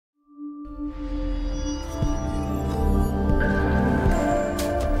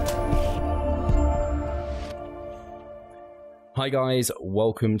Hi guys,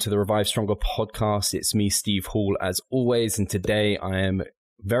 welcome to the Revive Stronger podcast. It's me, Steve Hall, as always, and today I am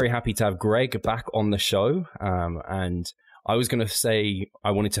very happy to have Greg back on the show. And I was going to say I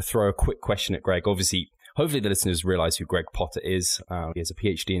wanted to throw a quick question at Greg. Obviously, hopefully the listeners realize who Greg Potter is. He has a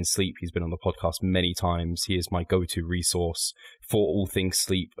PhD in sleep. He's been on the podcast many times. He is my go-to resource for all things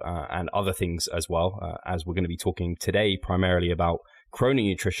sleep and other things as well, as we're going to be talking today primarily about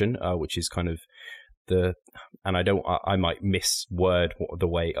Chrono-Nutrition, which is kind of I might misword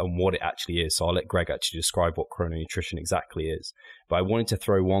what it actually is, so I'll let Greg actually describe what Chrono-Nutrition exactly is. But I wanted to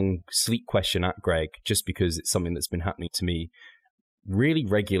throw one sleep question at Greg, just because it's something that's been happening to me really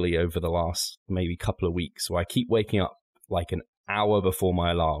regularly over the last maybe couple of weeks. So I keep waking up like an hour before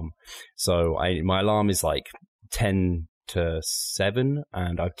my alarm. So my alarm is like 10 to 7,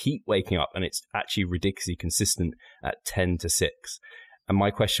 and I keep waking up, and it's actually ridiculously consistent at 10 to 6. And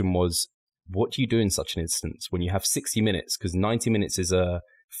my question was, what do you do in such an instance when you have 60 minutes? Because 90 minutes is a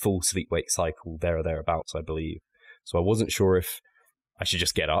full sleep-wake cycle, there or thereabouts, I believe. So I wasn't sure if I should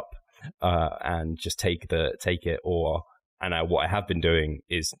just get up and just take it, or what I have been doing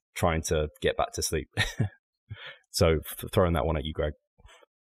is trying to get back to sleep. So throwing that one at you, Greg.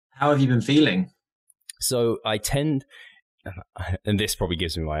 How have you been feeling? So I tend, and this probably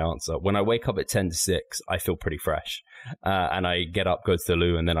gives me my answer, when I wake up at 10 to 6, I feel pretty fresh. And I get up, go to the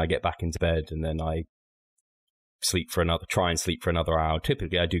loo, and then I get back into bed, and then I try and sleep for another hour.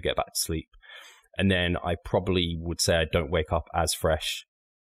 Typically, I do get back to sleep. And then I probably would say I don't wake up as fresh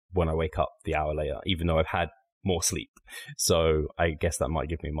when I wake up the hour later, even though I've had more sleep. So I guess that might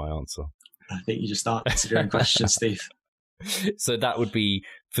give me my answer. I think you just answered your own question, Steve. So that would be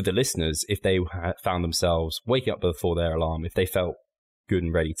for the listeners, if they found themselves waking up before their alarm, if they felt good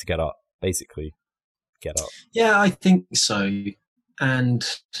and ready to get up, basically get up. Yeah, I think so. And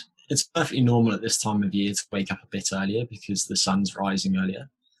it's perfectly normal at this time of year to wake up a bit earlier because the sun's rising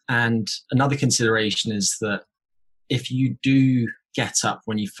earlier. And another consideration is that if you do get up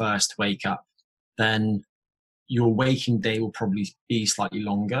when you first wake up, then your waking day will probably be slightly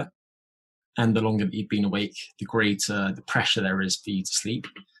longer. And the longer that you've been awake, the greater the pressure there is for you to sleep.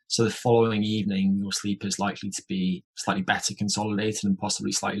 So the following evening, your sleep is likely to be slightly better consolidated and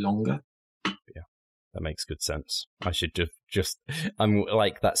possibly slightly longer. Yeah, that makes good sense. I should I'm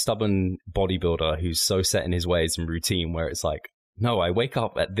like that stubborn bodybuilder who's so set in his ways and routine where it's like, no, I wake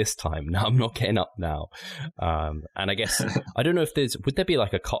up at this time. No, I'm not getting up now. And I guess, I don't know if would there be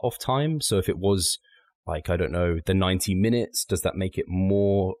like a cutoff time? So if it was like, I don't know, the 90 minutes, does that make it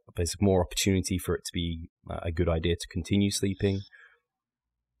there's more opportunity for it to be a good idea to continue sleeping?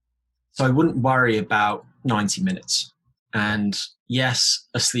 So I wouldn't worry about 90 minutes. And yes,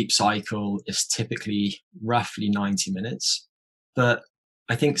 a sleep cycle is typically roughly 90 minutes. But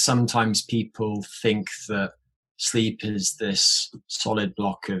I think sometimes people think that sleep is this solid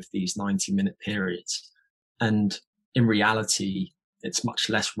block of these 90-minute periods. And in reality, it's much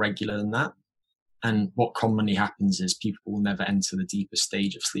less regular than that. And what commonly happens is people will never enter the deepest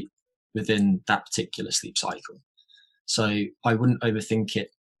stage of sleep within that particular sleep cycle. So I wouldn't overthink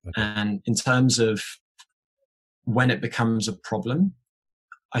it. Okay. And in terms of when it becomes a problem,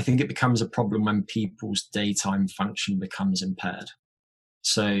 I think it becomes a problem when people's daytime function becomes impaired.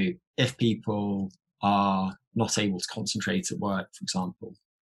 So if people are not able to concentrate at work, for example,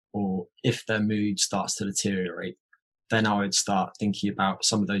 or if their mood starts to deteriorate, then I would start thinking about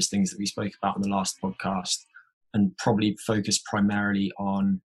some of those things that we spoke about in the last podcast and probably focus primarily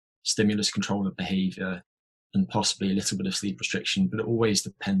on stimulus control of behavior and possibly a little bit of sleep restriction, but it always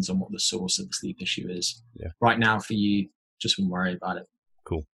depends on what the source of the sleep issue is. Yeah. Right now for you, just wouldn't worry about it.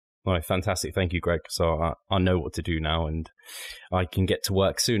 Cool. All right, fantastic. Thank you, Greg. So I know what to do now and I can get to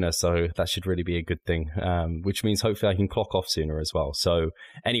work sooner. So that should really be a good thing, which means hopefully I can clock off sooner as well. So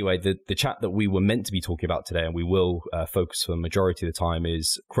anyway, the chat that we were meant to be talking about today, and we will focus for the majority of the time,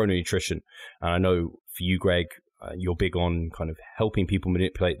 is Chrono-Nutrition. And I know for you, Greg, you're big on kind of helping people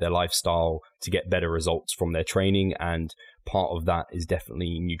manipulate their lifestyle to get better results from their training. And part of that is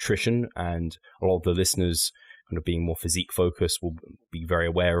definitely nutrition. And a lot of the listeners kind of being more physique focused will be very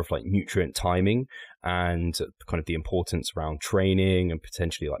aware of like nutrient timing and kind of the importance around training and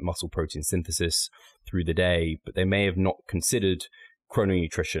potentially like muscle protein synthesis through the day, but they may have not considered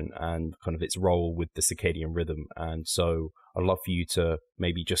Chrono-Nutrition and kind of its role with the circadian rhythm. And so I'd love for you to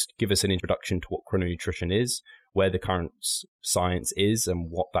maybe just give us an introduction to what Chrono-Nutrition is, where the current science is and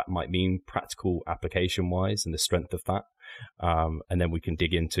what that might mean practical application wise and the strength of that. And then we can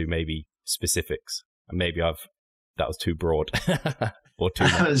dig into maybe specifics. And maybe that was too broad or too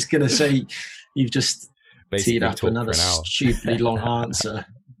much. I was going to say, you've just teed up another stupidly long answer.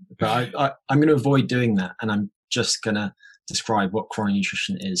 But I'm going to avoid doing that. And I'm just going to describe what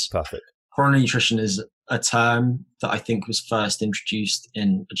chrononutrition is. Perfect. Chrononutrition is a term that I think was first introduced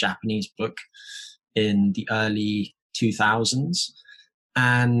in a Japanese book in the early 2000s.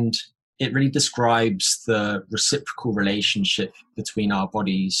 And it really describes the reciprocal relationship between our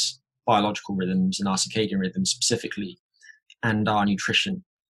body's biological rhythms and our circadian rhythms specifically, and our nutrition.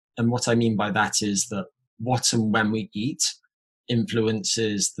 And what I mean by that is that what and when we eat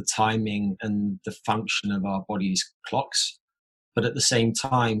influences the timing and the function of our body's clocks. But at the same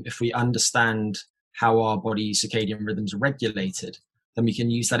time, if we understand how our body's circadian rhythms are regulated, then we can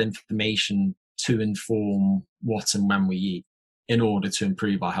use that information to inform what and when we eat in order to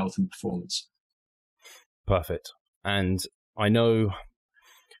improve our health and performance. Perfect. And I know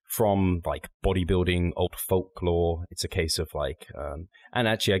from like bodybuilding, old folklore, it's a case of like, and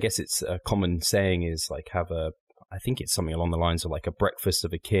actually I guess it's a common saying is like I think it's something along the lines of like a breakfast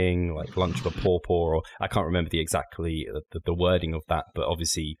of a king, like lunch of a pauper, or I can't remember the wording of that, but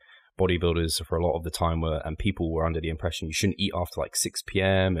obviously bodybuilders for a lot of the time and people were under the impression you shouldn't eat after like 6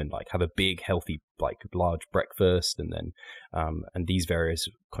 p.m. and like have a big, healthy, like large breakfast, and then, and these various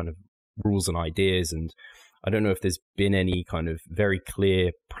kind of rules and ideas. And I don't know if there's been any kind of very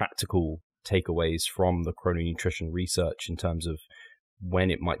clear practical takeaways from the chrononutrition research in terms of when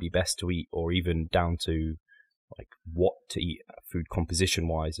it might be best to eat, or even down to like what to eat food composition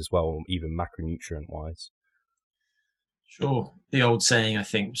wise as well, or even macronutrient wise. Sure. The old saying, I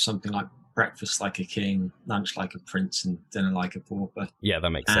think, something like breakfast like a king, lunch like a prince, and dinner like a pauper. Yeah, that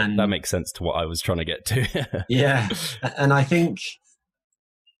makes sense. That makes sense to what I was trying to get to. Yeah. And I think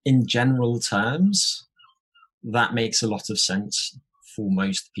in general terms, that makes a lot of sense for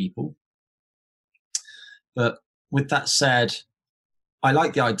most people. But with that said, I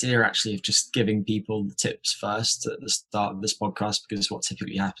like the idea actually of just giving people the tips first at the start of this podcast, because what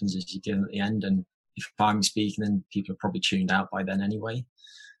typically happens is you give them at the end, and if I'm speaking, then people are probably tuned out by then anyway.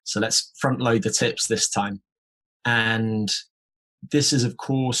 So let's front load the tips this time. And this is, of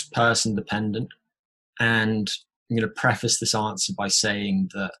course, person dependent. And I'm going to preface this answer by saying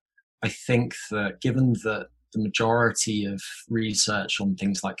that I think that given that the majority of research on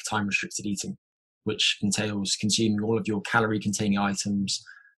things like time restricted eating, which entails consuming all of your calorie containing items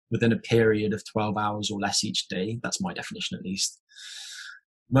within a period of 12 hours or less each day, that's my definition at least.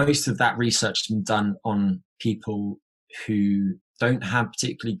 Most of that research has been done on people who don't have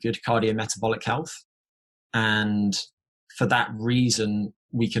particularly good cardiometabolic health. And for that reason,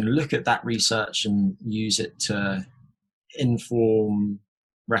 we can look at that research and use it to inform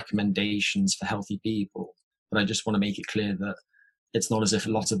recommendations for healthy people. But I just want to make it clear that it's not as if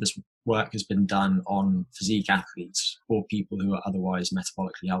a lot of this work has been done on physique athletes or people who are otherwise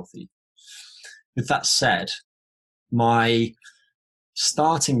metabolically healthy. With that said, my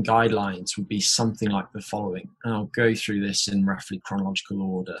starting guidelines would be something like the following, and I'll go through this in roughly chronological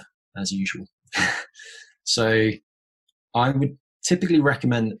order as usual. So I would typically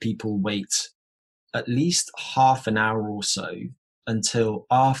recommend that people wait at least half an hour or so until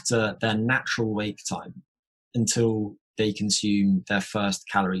after their natural wake time, until they consume their first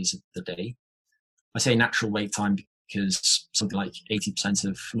calories of the day. I say natural wake time because something like 80%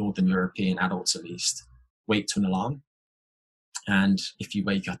 of Northern European adults at least wake to an alarm. And if you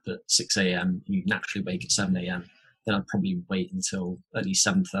wake up at 6 a.m., you naturally wake at 7 a.m., then I'd probably wait until at least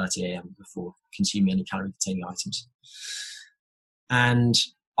 7:30 a.m. before consuming any calorie-containing items. And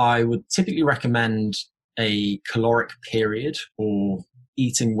I would typically recommend a caloric period or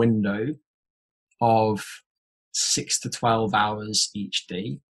eating window of 6 to 12 hours each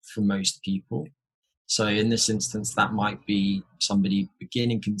day for most people. So in this instance, that might be somebody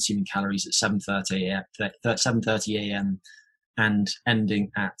beginning consuming calories at 7:30 a.m. and ending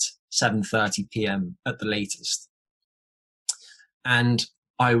at 7:30 p.m. at the latest. And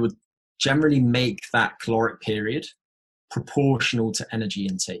I would generally make that caloric period proportional to energy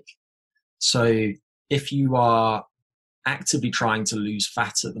intake. So if you are actively trying to lose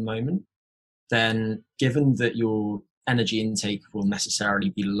fat at the moment, then given that your energy intake will necessarily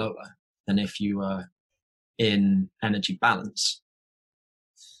be lower than if you are in energy balance,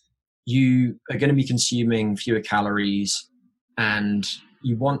 you are going to be consuming fewer calories, and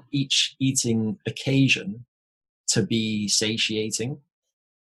you want each eating occasion to be satiating.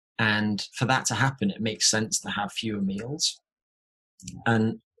 And for that to happen, it makes sense to have fewer meals.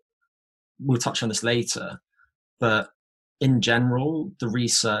 And we'll touch on this later, but in general, the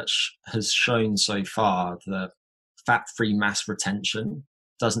research has shown so far that fat-free mass retention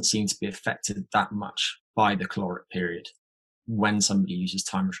doesn't seem to be affected that much by the caloric period when somebody uses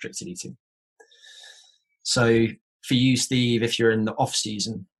time-restricted eating. So for you, Steve, if you're in the off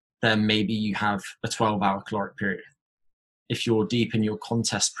season, then maybe you have a 12-hour caloric period. if you're deep in your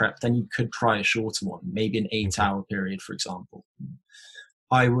contest prep, then you could try a shorter one, maybe an 8-hour period, for example.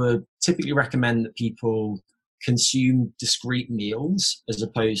 I would typically recommend that people consume discrete meals as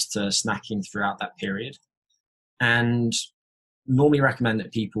opposed to snacking throughout that period. And normally recommend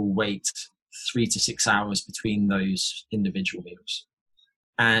that people wait 3 to 6 hours between those individual meals.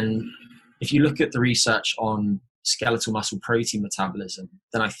 And if you look at the research on skeletal muscle protein metabolism,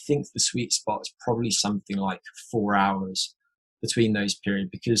 then I think the sweet spot is probably something like 4 hours between those periods,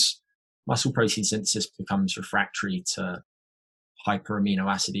 because muscle protein synthesis becomes refractory to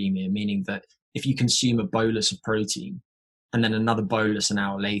hyperaminoacidemia, meaning that if you consume a bolus of protein and then another bolus an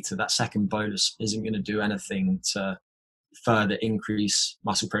hour later, that second bolus isn't going to do anything to further increase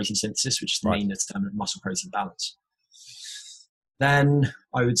muscle protein synthesis, which is the main determinant of muscle protein balance. Then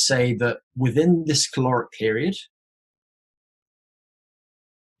I would say that within this caloric period,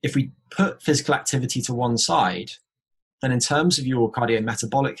 if we put physical activity to one side, then in terms of your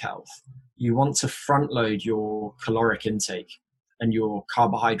cardiometabolic health, you want to front load your caloric intake and your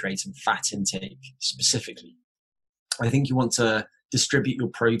carbohydrate and fat intake specifically. I think you want to distribute your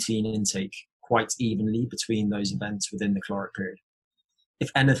protein intake quite evenly between those events within the caloric period. If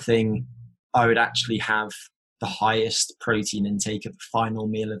anything, I would actually have the highest protein intake at the final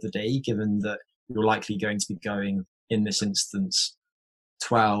meal of the day, given that you're likely going to be going, in this instance,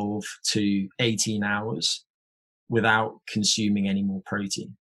 12 to 18 hours without consuming any more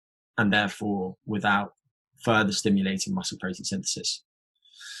protein, and therefore without further stimulating muscle protein synthesis.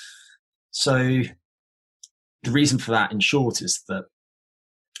 So the reason for that, in short, is that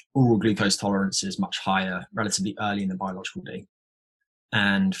oral glucose tolerance is much higher relatively early in the biological day.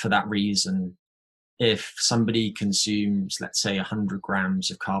 And for that reason, if somebody consumes, let's say, 100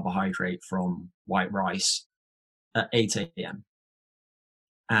 grams of carbohydrate from white rice at 8 a.m.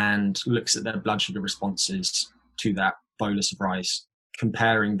 and looks at their blood sugar responses to that bolus of rice,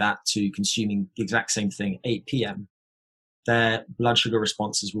 comparing that to consuming the exact same thing at 8 p.m., their blood sugar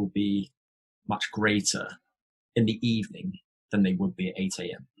responses will be much greater in the evening than they would be at 8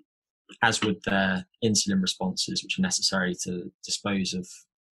 a.m., as would their insulin responses, which are necessary to dispose of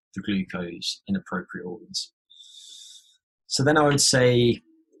the glucose in appropriate organs. So then I would say,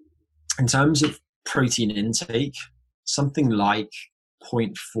 in terms of protein intake, something like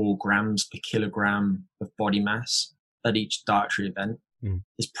 0.4 grams per kilogram of body mass at each dietary event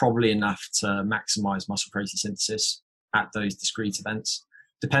is probably enough to maximize muscle protein synthesis at those discrete events.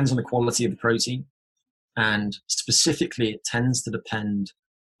 Depends on the quality of the protein, and specifically it tends to depend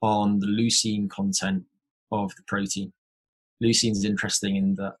on the leucine content of the protein. Leucine is interesting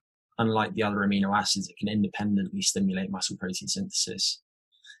in that, unlike the other amino acids, it can independently stimulate muscle protein synthesis.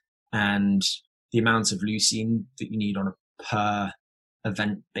 And the amount of leucine that you need on a per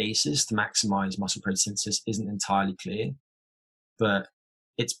event basis to maximize muscle protein synthesis isn't entirely clear, but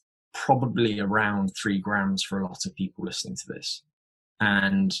it's probably around 3 grams for a lot of people listening to this.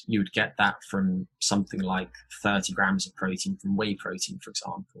 And you would get that from something like 30 grams of protein from whey protein, for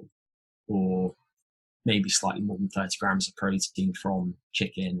example, or maybe slightly more than 30 grams of protein from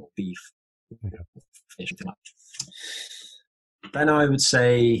chicken or beef, or fish, something like that. Then I would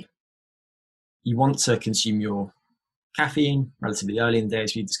say you want to consume your caffeine relatively early in the day,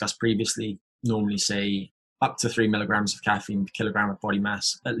 as we discussed previously. Normally say up to 3 milligrams of caffeine per kilogram of body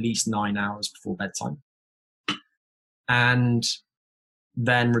mass at least 9 hours before bedtime. And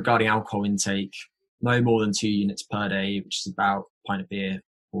then regarding alcohol intake, no more than 2 units per day, which is about a pint of beer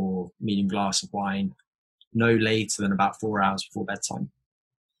or medium glass of wine, no later than about 4 hours before bedtime.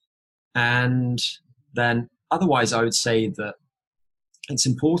 And then otherwise, I would say that it's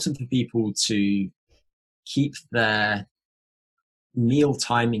important for people to keep their meal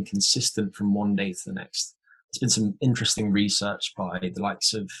timing consistent from one day to the next. There's been some interesting research by the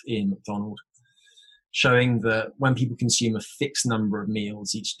likes of Ian McDonald showing that when people consume a fixed number of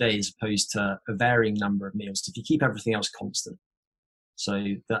meals each day as opposed to a varying number of meals, if you keep everything else constant, so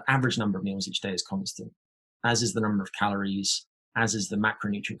the average number of meals each day is constant, as is the number of calories, as is the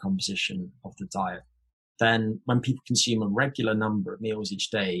macronutrient composition of the diet, then when people consume a regular number of meals each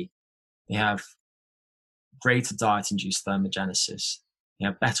day, they have greater diet-induced thermogenesis, they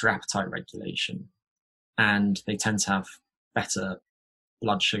have better appetite regulation, and they tend to have better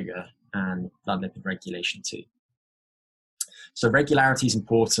blood sugar and blood lipid regulation too. So regularity is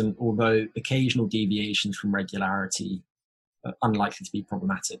important, although occasional deviations from regularity are unlikely to be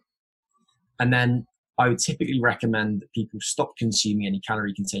problematic. And then I would typically recommend that people stop consuming any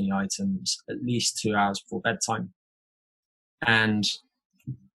calorie-containing items at least 2 hours before bedtime. And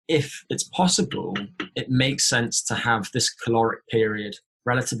if it's possible, it makes sense to have this caloric period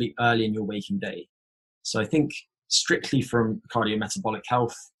relatively early in your waking day. So I think strictly from a cardiometabolic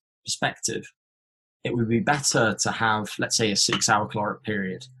health perspective, it would be better to have, let's say, a 6-hour caloric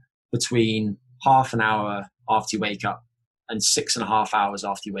period between half an hour after you wake up and 6.5 hours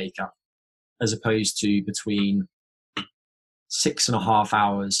after you wake up, as opposed to between 6.5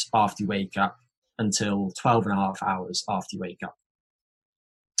 hours after you wake up until 12.5 hours after you wake up.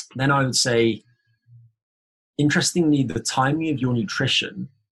 Then I would say, interestingly, the timing of your nutrition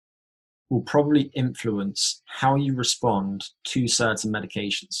will probably influence how you respond to certain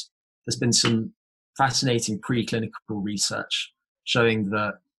medications. There's been some fascinating preclinical research showing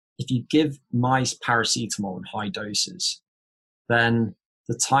that if you give mice paracetamol in high doses, then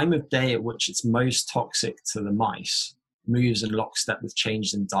the time of day at which it's most toxic to the mice moves in lockstep with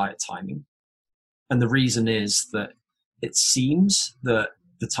changes in diet timing. And the reason is that it seems that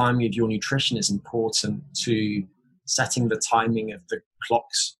the timing of your nutrition is important to setting the timing of the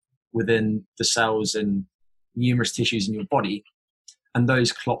clocks within the cells in numerous tissues in your body. And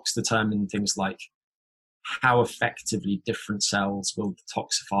those clocks determine things like how effectively different cells will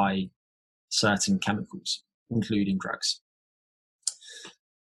detoxify certain chemicals, including drugs.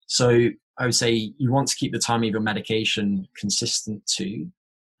 So I would say you want to keep the timing of your medication consistent too.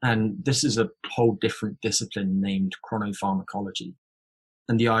 And this is a whole different discipline named chronopharmacology.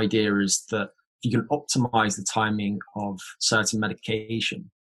 And the idea is that if you can optimize the timing of certain medication,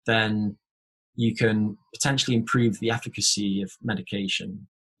 then you can potentially improve the efficacy of medication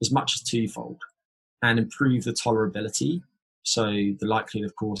as much as twofold and improve the tolerability, so the likelihood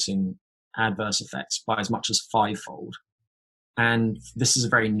of causing adverse effects, by as much as fivefold. And this is a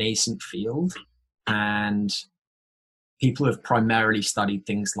very nascent field, and people have primarily studied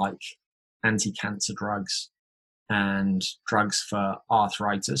things like anti-cancer drugs and drugs for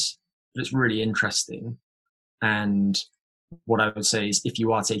arthritis, but it's really interesting. And what I would say is, if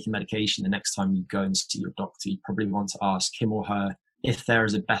you are taking medication, the next time you go and see your doctor, you probably want to ask him or her if there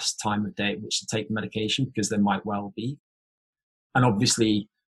is a best time of day at which to take the medication, because there might well be. And obviously,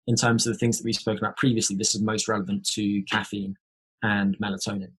 in terms of the things that we've spoken about previously, this is most relevant to caffeine and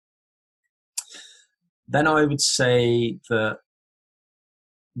melatonin. Then I would say that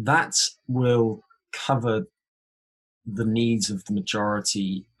that will cover the needs of the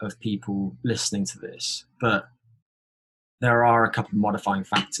majority of people listening to this, but there are a couple of modifying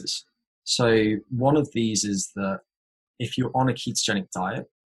factors. So one of these is that if you're on a ketogenic diet,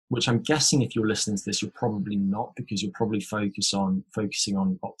 which I'm guessing if you're listening to this, you're probably not, because you're probably focusing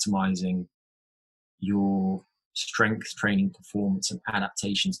on optimizing your strength training performance and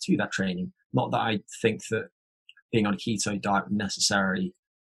adaptations to that training. Not that I think that being on a keto diet would necessarily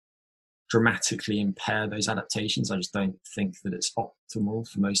dramatically impair those adaptations. I just don't think that it's optimal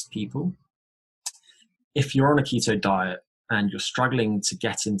for most people. If you're on a keto diet and you're struggling to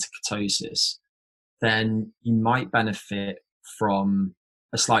get into ketosis, then you might benefit from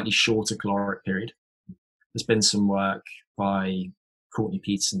a slightly shorter caloric period. There's been some work by Courtney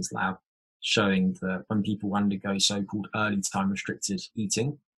Peterson's lab showing that when people undergo so-called early time restricted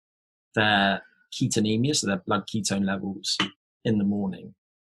eating, their ketonemia, so their blood ketone levels in the morning,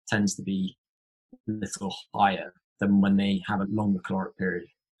 tends to be a little higher than when they have a longer caloric period.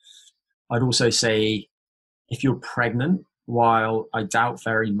 I'd also say if you're pregnant, while I doubt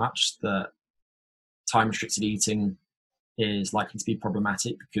very much that time restricted eating is likely to be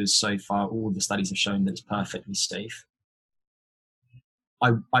problematic, because so far all the studies have shown that it's perfectly safe,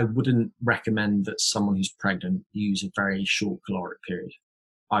 I wouldn't recommend that someone who's pregnant use a very short caloric period.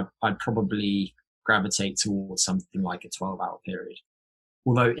 I'd probably gravitate towards something like a 12-hour period.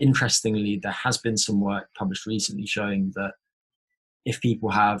 Although, interestingly, there has been some work published recently showing that if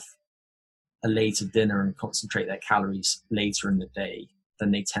people have a later dinner and concentrate their calories later in the day, then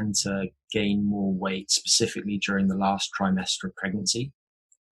they tend to gain more weight, specifically during the last trimester of pregnancy.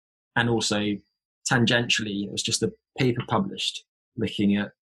 And also, tangentially, it was just a paper published looking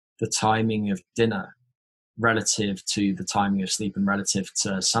at the timing of dinner relative to the timing of sleep and relative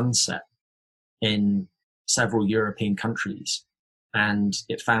to sunset in several European countries. And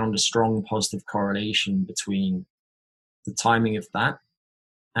it found a strong positive correlation between the timing of that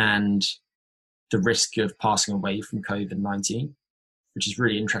and the risk of passing away from COVID-19, which is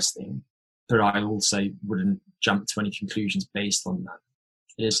really interesting. But I also wouldn't jump to any conclusions based on that.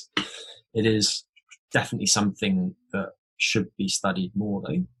 It is definitely something that should be studied more,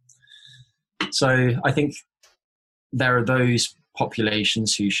 though. So I think there are those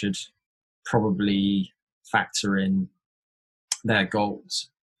populations who should probably factor in their goals.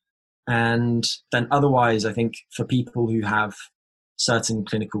 And then otherwise, I think for people who have certain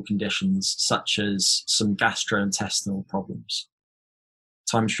clinical conditions, such as some gastrointestinal problems,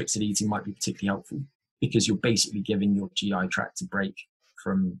 time restricted eating might be particularly helpful, because you're basically giving your GI tract a break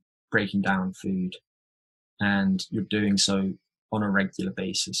from breaking down food, and you're doing so on a regular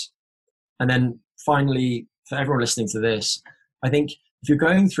basis. And then finally, for everyone listening to this, I think if you're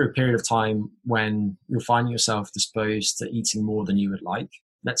going through a period of time when you're finding yourself disposed to eating more than you would like,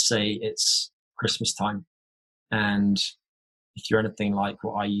 let's say it's Christmas time, and if you're anything like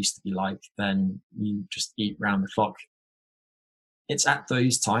what I used to be like, then you just eat round the clock. It's at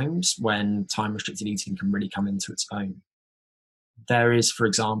those times when time-restricted eating can really come into its own. There is, for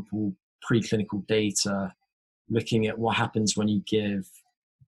example, preclinical data looking at what happens when you give,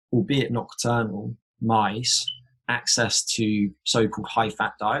 albeit nocturnal, mice access to so-called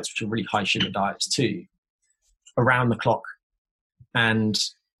high-fat diets, which are really high-sugar diets too, around the clock, and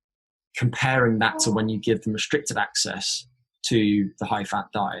comparing that to when you give them restricted access to the high-fat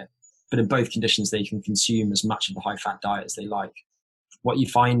diet. But in both conditions, they can consume as much of the high-fat diet as they like. What you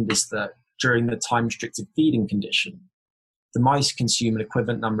find is that during the time-restricted feeding condition, the mice consume an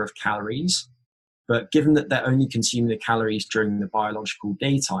equivalent number of calories, but given that they're only consuming the calories during the biological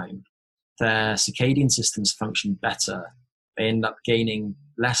daytime, their circadian systems function better. They end up gaining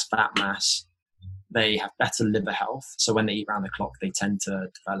less fat mass. They have better liver health. So when they eat around the clock, they tend to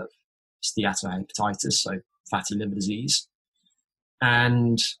develop steatohepatitis, so fatty liver disease.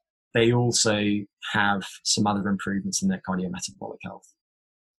 And they also have some other improvements in their cardiometabolic health.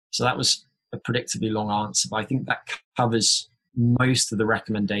 So that was a predictably long answer, but I think that covers most of the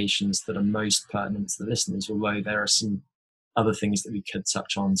recommendations that are most pertinent to the listeners, although there are some other things that we could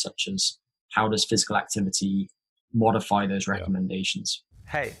touch on, such as how does physical activity modify those recommendations?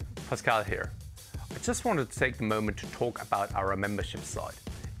 Hey, Pascal here. I just wanted to take the moment to talk about our membership site.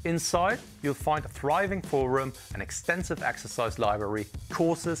 Inside, you'll find a thriving forum, an extensive exercise library,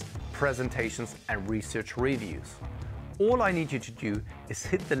 courses, presentations, and research reviews. All I need you to do is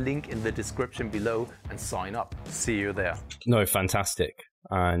hit the link in the description below and sign up. See you there. No, fantastic.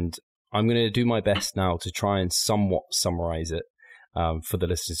 And I'm going to do my best now to try and somewhat summarize it for the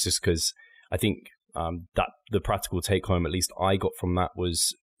listeners, just because I think that the practical take home, at least I got from that,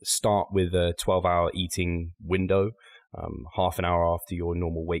 was start with a 12-hour eating window, half an hour after your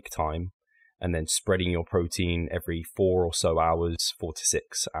normal wake time, and then spreading your protein every 4 or so hours, 4 to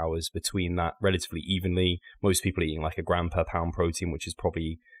 6 hours between that relatively evenly. Most people eating like a gram per pound protein, which is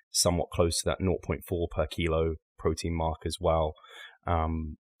probably somewhat close to that 0.4 per kilo protein mark as well.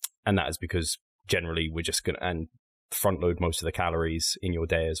 And that is because generally we're just going to, and front load most of the calories in your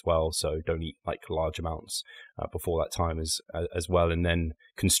day as well. So don't eat like large amounts before that time as well. And then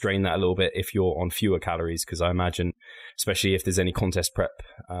constrain that a little bit if you're on fewer calories, because I imagine, especially if there's any contest prep,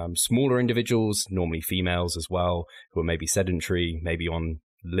 smaller individuals, normally females as well, who are maybe sedentary, maybe on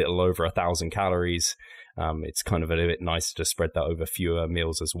little over 1,000 calories. It's kind of a little bit nicer to spread that over fewer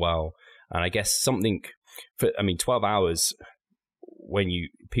meals as well. And I guess 12 hours,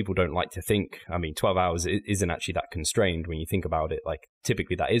 people don't like to think, 12 hours isn't actually that constrained when you think about it. Like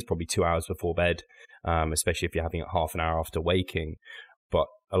typically that is probably 2 hours before bed, especially if you're having it half an hour after waking. But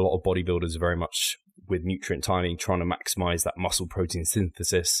a lot of bodybuilders are very much with nutrient timing, trying to maximize that muscle protein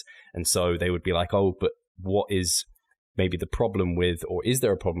synthesis. And so they would be like, oh, but what is maybe the problem with, or is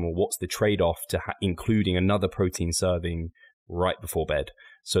there a problem, or what's the trade-off to including another protein serving right before bed,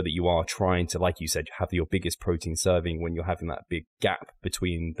 so that you are trying to, like you said, have your biggest protein serving when you're having that big gap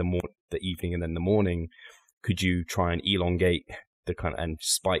between the evening and then the morning? Could you try and elongate and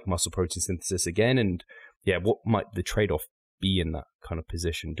spike muscle protein synthesis again? And yeah, what might the trade-off be in that kind of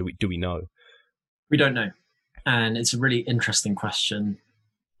position? Do we know? We don't know. And it's a really interesting question.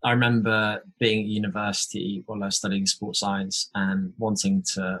 I remember being at university while I was studying sports science and wanting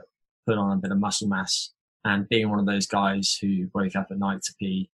to put on a bit of muscle mass, and being one of those guys who woke up at night to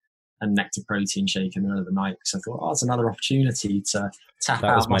pee and necked a protein shake in the middle of the night. So I thought, it's another opportunity to tap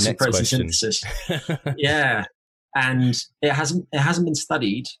out muscle protein synthesis. Yeah. And it hasn't been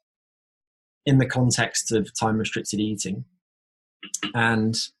studied in the context of time restricted eating.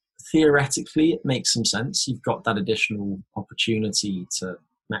 And theoretically, it makes some sense. You've got that additional opportunity to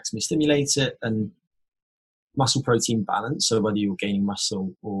maximally stimulate it, and muscle protein balance, so whether you're gaining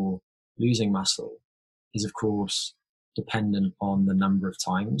muscle or losing muscle, is of course dependent on the number of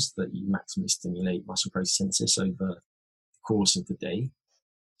times that you maximally stimulate muscle protein synthesis over the course of the day.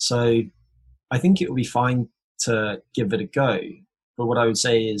 So I think it will be fine to give it a go. But what I would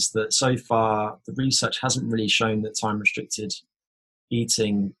say is that so far the research hasn't really shown that time restricted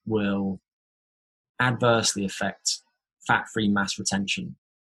eating will adversely affect fat-free mass retention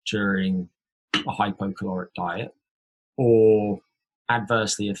during a hypocaloric diet, or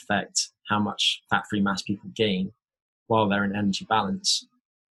adversely affect how much fat-free mass people gain while they're in energy balance.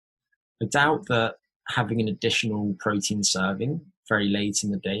 I doubt that having an additional protein serving very late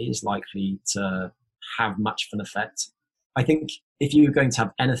in the day is likely to have much of an effect. I think if you're going to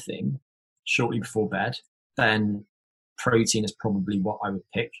have anything shortly before bed, then protein is probably what I would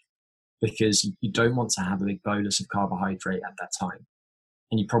pick, because you don't want to have a big bolus of carbohydrate at that time.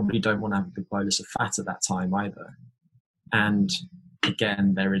 And you probably don't want to have a big bolus of fat at that time either. And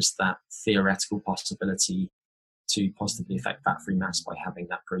again, there is that theoretical possibility to positively affect fat-free mass by having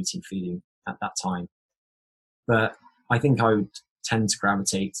that protein feeding at that time. But I think I would tend to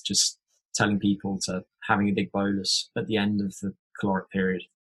gravitate to just telling people to having a big bolus at the end of the caloric period,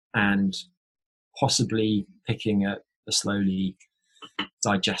 and possibly picking a slowly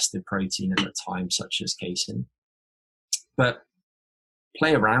digested protein at a time, such as casein. But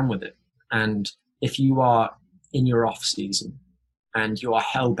play around with it. And if you are in your off season and you are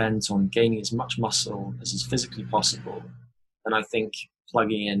hell bent on gaining as much muscle as is physically possible, then I think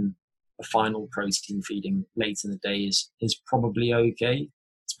plugging in a final protein feeding late in the day is probably okay.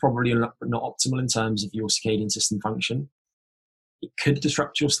 It's probably not optimal in terms of your circadian system function. It could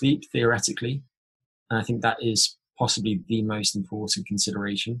disrupt your sleep theoretically. And I think that is possibly the most important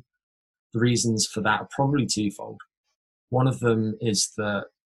consideration. The reasons for that are probably twofold. One of them is that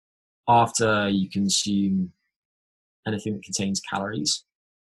after you consume anything that contains calories,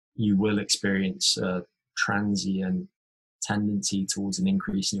 you will experience a transient tendency towards an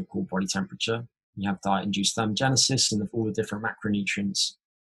increase in your core body temperature. You have diet-induced thermogenesis, and of all the different macronutrients,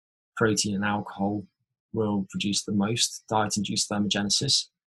 protein and alcohol will produce the most diet-induced thermogenesis.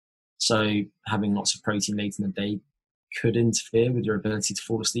 So having lots of protein late in the day could interfere with your ability to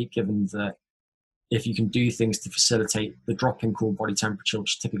fall asleep, given that if you can do things to facilitate the drop in core body temperature,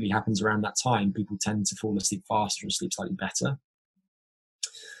 which typically happens around that time, people tend to fall asleep faster and sleep slightly better.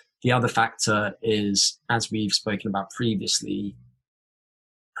 The other factor is, as we've spoken about previously,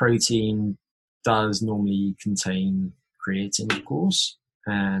 protein does normally contain creatine, of course.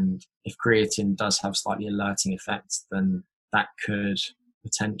 And if creatine does have slightly alerting effects, then that could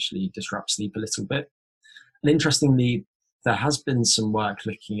potentially disrupt sleep a little bit. And interestingly, there has been some work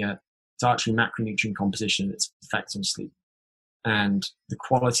looking at dietary macronutrient composition and its effect on sleep. And the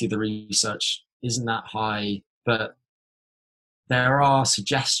quality of the research isn't that high, but there are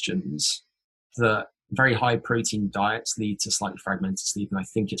suggestions that very high protein diets lead to slightly fragmented sleep. And I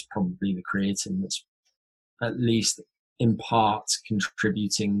think it's probably the creatine that's at least in part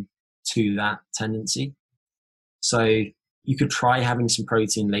contributing to that tendency. So you could try having some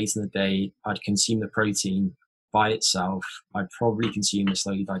protein late in the day. I'd consume the protein by itself. I'd probably consume the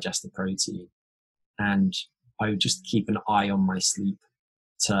slowly digested protein, and I would just keep an eye on my sleep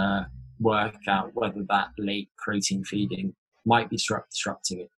to work out whether that late protein feeding might be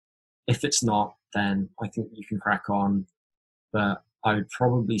disrupting it. If it's not, then I think you can crack on. But I would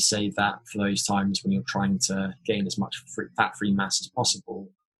probably save that for those times when you're trying to gain as much fat-free mass as possible.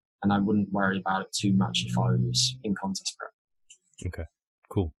 And I wouldn't worry about it too much if I was in contest prep. Okay,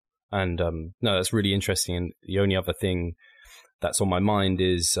 cool. And no, that's really interesting. And the only other thing that's on my mind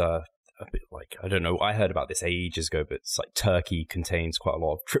is a bit like, I don't know, I heard about this ages ago, but it's like turkey contains quite a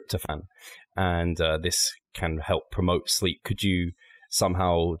lot of tryptophan, and this can help promote sleep. Could you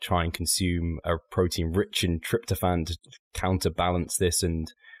somehow try and consume a protein rich in tryptophan to counterbalance this?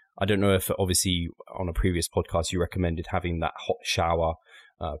 And I don't know if, obviously, on a previous podcast, you recommended having that hot shower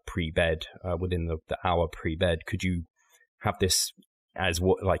pre-bed, within the hour pre-bed. Could you have this as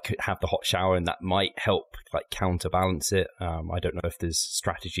what, like, have the hot shower, and that might help like counterbalance it? I don't know if there's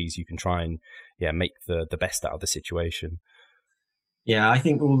strategies you can try and make the best out of the situation. Yeah, I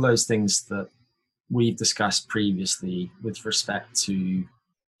think all those things that we've discussed previously with respect to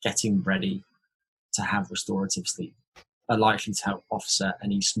getting ready to have restorative sleep are likely to help offset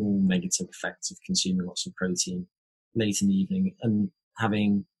any small negative effects of consuming lots of protein late in the evening. And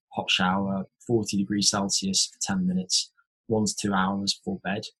having hot shower, 40 degrees Celsius for 10 minutes, 1 to 2 hours before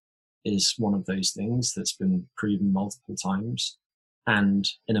bed is one of those things that's been proven multiple times, and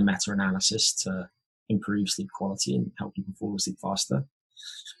in a meta-analysis to improve sleep quality and help people fall asleep faster.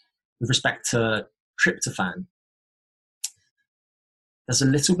 With respect to tryptophan, there's a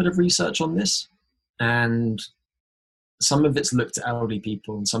little bit of research on this, and some of it's looked at elderly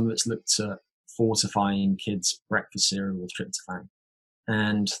people and some of it's looked at fortifying kids' breakfast cereal with tryptophan.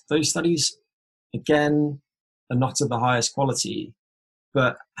 And those studies, again, are not of the highest quality,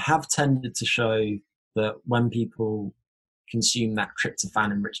 but have tended to show that when people consume that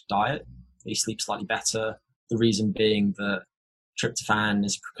tryptophan-enriched diet, they sleep slightly better. The reason being that tryptophan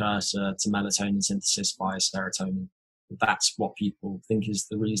is a precursor to melatonin synthesis via serotonin. That's what people think is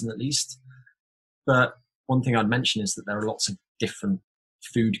the reason, at least. But one thing I'd mention is that there are lots of different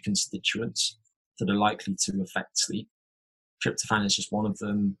food constituents that are likely to affect sleep. Tryptophan is just one of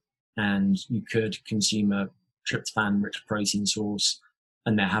them, and you could consume a tryptophan-rich protein source,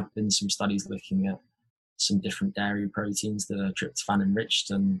 and there have been some studies looking at some different dairy proteins that are tryptophan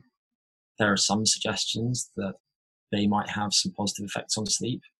enriched, and there are some suggestions that they might have some positive effects on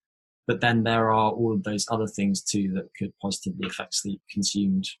sleep. But then there are all of those other things too that could positively affect sleep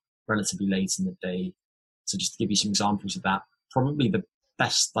consumed relatively late in the day. So just to give you some examples of that, probably the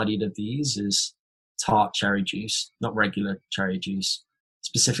best studied of these is tart cherry juice, not regular cherry juice.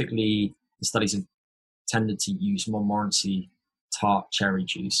 Specifically, the studies have tended to use Montmorency tart cherry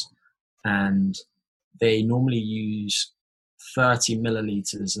juice, and they normally use 30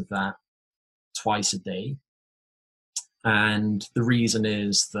 milliliters of that twice a day. And the reason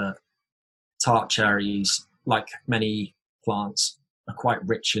is that tart cherries, like many plants, are quite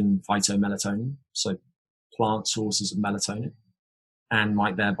rich in phytomelatonin, so plant sources of melatonin, and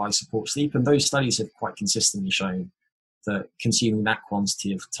might thereby support sleep. And those studies have quite consistently shown that consuming that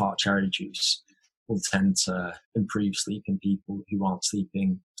quantity of tart cherry juice will tend to improve sleep in people who aren't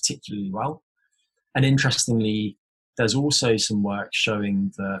sleeping particularly well. And interestingly, there's also some work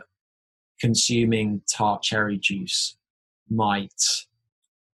showing that consuming tart cherry juice might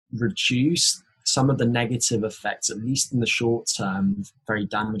reduce some of the negative effects, at least in the short term, of very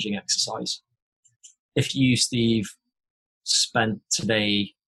damaging exercise. If you, Steve, spent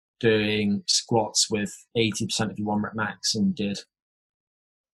today doing squats with 80% of your 1 rep max and did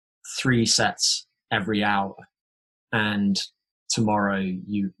 3 sets every hour, and tomorrow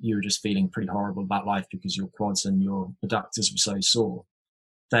you were just feeling pretty horrible about life because your quads and your adductors were so sore,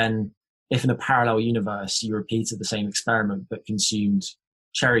 then if in a parallel universe you repeated the same experiment but consumed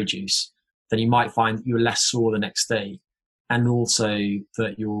cherry juice, then you might find that you were less sore the next day, and also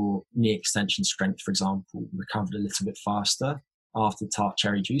that your knee extension strength, for example, recovered a little bit faster after tart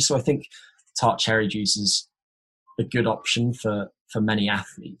cherry juice. So I think tart cherry juice is a good option for many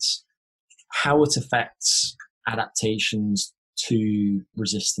athletes. How it affects adaptations to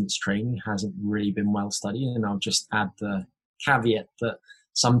resistance training hasn't really been well studied, and I'll just add the caveat that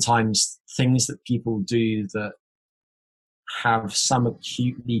sometimes things that people do that have some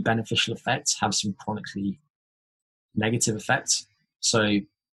acutely beneficial effects have some chronically negative effects. So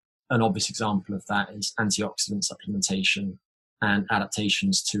an obvious example of that is antioxidant supplementation and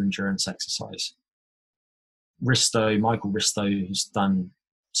adaptations to endurance exercise. Michael Risto has done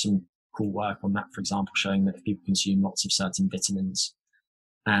some cool work on that, for example, showing that if people consume lots of certain vitamins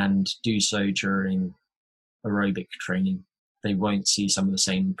and do so during aerobic training, they won't see some of the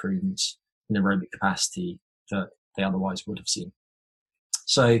same improvements in aerobic capacity that they otherwise would have seen.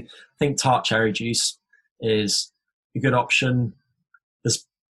 So I think tart cherry juice is a good option. There's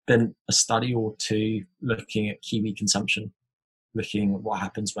been a study or two looking at kiwi consumption, looking at what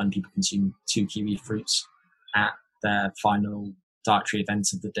happens when people consume 2 kiwi fruits at their final dietary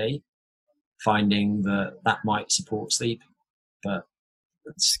event of the day, finding that that might support sleep, but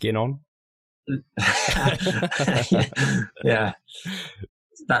skin on. yeah,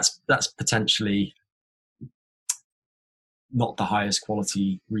 that's potentially not the highest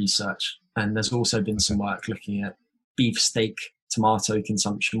quality research. And there's also been some work looking at beefsteak tomato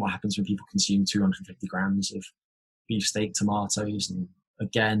consumption, what happens when people consume 250 grams of beefsteak tomatoes. And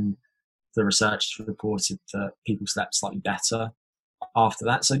again, the research reported that people slept slightly better after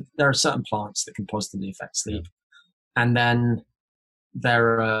that. So there are certain plants that can positively affect sleep. And then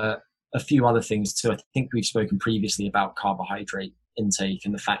there are a few other things too. I think we've spoken previously about carbohydrate intake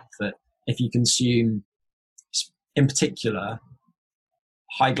and the fact that if you consume, in particular,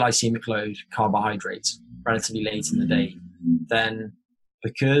 high glycemic load carbohydrates relatively late in the day, then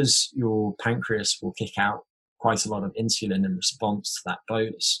because your pancreas will kick out quite a lot of insulin in response to that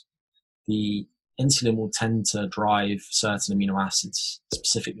bolus, the insulin will tend to drive certain amino acids,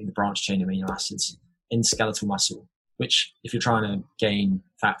 specifically the branch chain amino acids, in skeletal muscle, which if you're trying to gain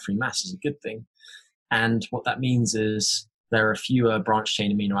fat-free mass is a good thing. And what that means is there are fewer branch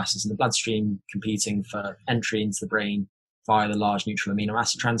chain amino acids in the bloodstream competing for entry into the brain via the large neutral amino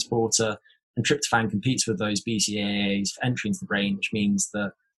acid transporter, and tryptophan competes with those BCAAs for entry into the brain, which means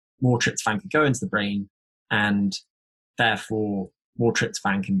that more tryptophan can go into the brain, and therefore more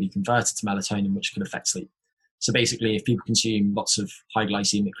tryptophan can be converted to melatonin, which can affect sleep. So basically, if people consume lots of high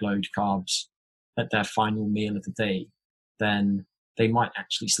glycemic load carbs at their final meal of the day, then they might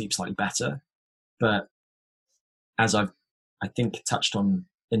actually sleep slightly better. But as I think touched on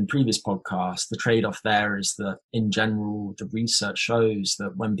in previous podcasts, the trade-off there is that in general, the research shows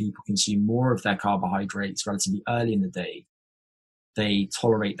that when people consume more of their carbohydrates relatively early in the day, they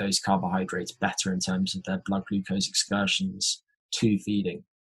tolerate those carbohydrates better in terms of their blood glucose excursions to feeding.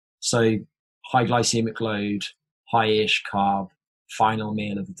 So high glycemic load, high-ish carb, final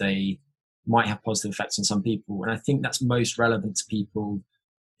meal of the day might have positive effects on some people. And I think that's most relevant to people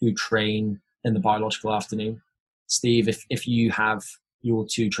who train in the biological afternoon. Steve, if you have your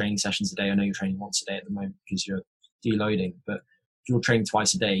 2 training sessions a day, I know you're training once a day at the moment because you're deloading, but if you're training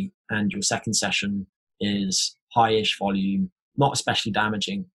twice a day and your second session is high-ish volume, not especially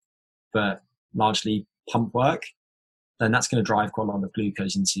damaging, but largely pump work, then that's going to drive quite a lot of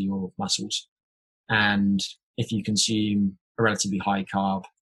glucose into your muscles. And if you consume a relatively high carb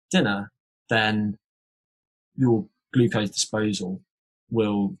dinner, then your glucose disposal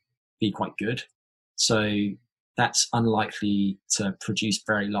will be quite good. So that's unlikely to produce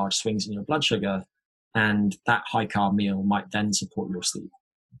very large swings in your blood sugar. And that high carb meal might then support your sleep,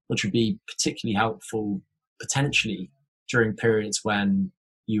 which would be particularly helpful potentially during periods when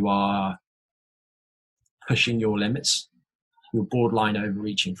you are pushing your limits, you're borderline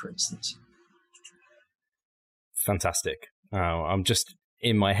overreaching, for instance. Fantastic. I'm just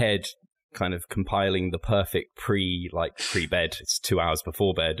in my head kind of compiling the perfect pre-bed. It's 2 hours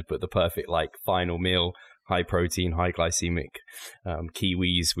before bed, but the perfect final meal, high protein, high glycemic,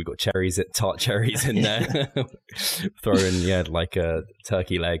 kiwis. We've got tart cherries in there. Throw in, like a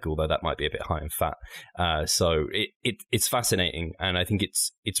turkey leg, although that might be a bit high in fat. So it's fascinating. And I think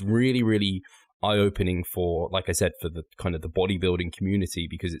it's really, really eye-opening for, like I said, for the kind of the bodybuilding community,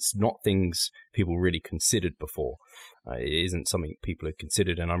 because it's not things people really considered before. It isn't something people had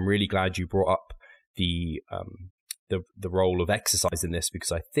considered, and I'm really glad you brought up the role of exercise in this,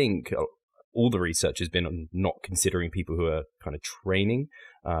 because I think all the research has been on not considering people who are kind of training,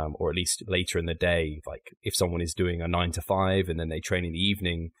 or at least later in the day. Like if someone is doing a 9 to 5 and then they train in the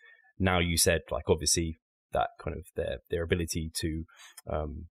evening, now you said obviously that kind of their ability to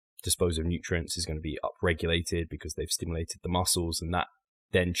dispose of nutrients is going to be upregulated because they've stimulated the muscles, and that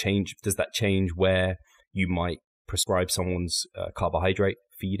then does that change where you might prescribe someone's carbohydrate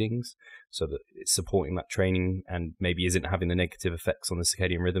feedings so that it's supporting that training and maybe isn't having the negative effects on the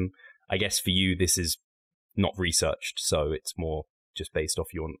circadian rhythm? I guess for you this is not researched, so it's more just based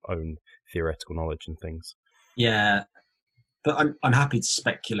off your own theoretical knowledge and things. Yeah, but I'm happy to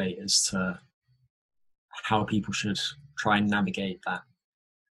speculate as to how people should try and navigate that.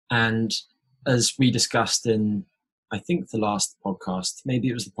 And as we discussed in, I think, the last podcast, maybe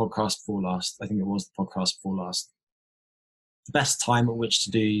it was the podcast before last, I think it was the podcast before last, the best time at which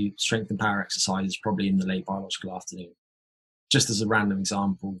to do strength and power exercise is probably in the late biological afternoon. Just as a random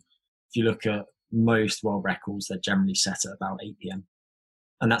example, if you look at most world records, they're generally set at about 8 p.m.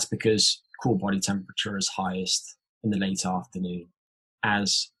 And that's because core body temperature is highest in the late afternoon,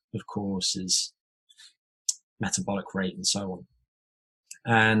 as, of course, is metabolic rate and so on.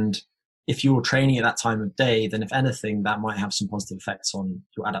 And if you're training at that time of day, then if anything, that might have some positive effects on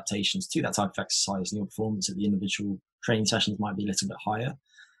your adaptations to that type of exercise, and your performance at the individual training sessions might be a little bit higher.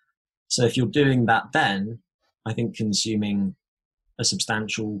 So if you're doing that, then I think consuming a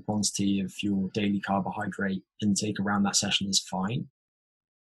substantial quantity of your daily carbohydrate intake around that session is fine.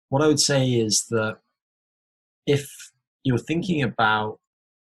 What I would say is that if you're thinking about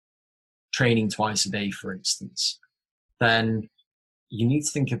training twice a day, for instance, then you need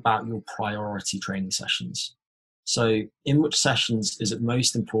to think about your priority training sessions. So in which sessions is it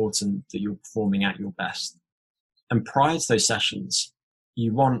most important that you're performing at your best? And prior to those sessions,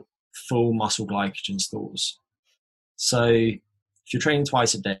 you want full muscle glycogen stores. So if you're training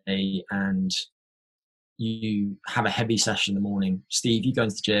twice a day and you have a heavy session in the morning, Steve, you go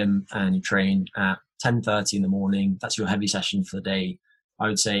into the gym and you train at 10:30 in the morning, that's your heavy session for the day. I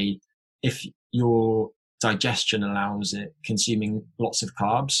would say if your digestion allows it, consuming lots of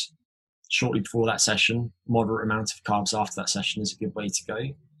carbs shortly before that session, moderate amount of carbs after that session is a good way to go,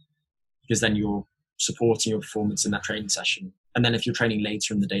 because then you're supporting your performance in that training session. And then if you're training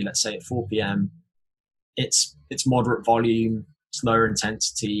later in the day, let's say at 4 p.m, it's moderate volume, it's lower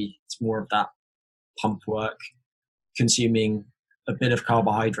intensity, it's more of that pump work. Consuming a bit of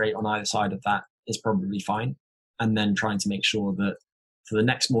carbohydrate on either side of that is probably fine. And then trying to make sure that for the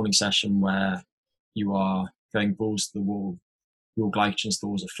next morning session where you are going balls to the wall, your glycogen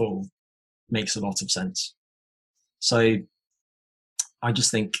stores are full, makes a lot of sense. So I just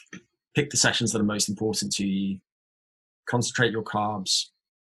think pick the sessions that are most important to you, concentrate your carbs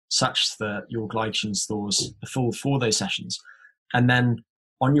such that your glycogen stores are full for those sessions. And then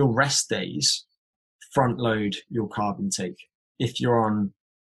on your rest days, front load your carb intake. If you're on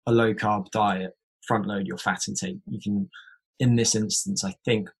a low carb diet, front load your fat intake. You can, in this instance, I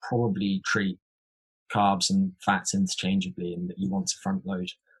think probably treat carbs and fats interchangeably, and that you want to front load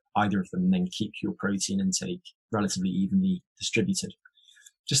either of them and then keep your protein intake relatively evenly distributed.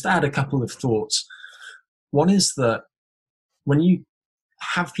 just to add a couple of thoughts. One is that when you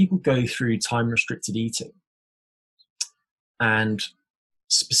have people go through time-restricted eating, and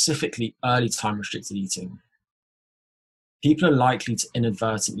specifically early time-restricted eating, people are likely to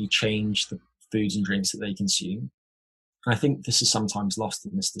inadvertently change the foods and drinks that they consume. And I think this is sometimes lost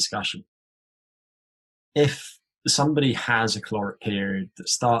in this discussion. If somebody has a caloric period that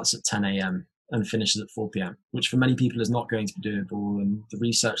starts at 10 a.m. and finishes at 4 p.m., which for many people is not going to be doable, and the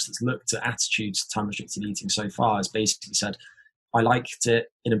research that's looked at attitudes to time-restricted eating so far has basically said, I liked it,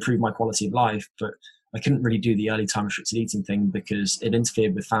 it improved my quality of life, but I couldn't really do the early time-restricted eating thing because it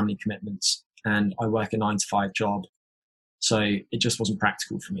interfered with family commitments, and I work a 9-to-5 job, so it just wasn't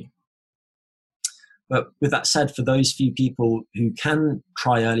practical for me. But with that said, for those few people who can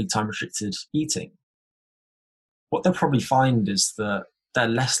try early time-restricted eating, what they'll probably find is that they're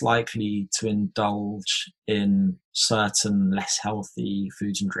less likely to indulge in certain less healthy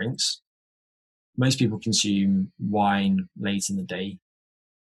foods and drinks. Most people consume wine late in the day.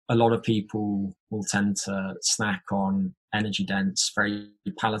 A lot of people will tend to snack on energy-dense, very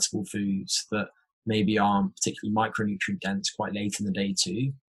palatable foods that maybe aren't particularly micronutrient dense quite late in the day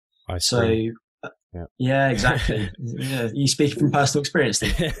too. Yeah, exactly. Yeah, you speak from personal experience,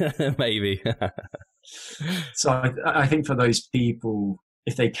 Steve. Maybe. So I think for those people,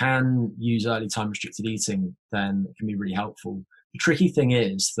 if they can use early time restricted eating, then it can be really helpful. The tricky thing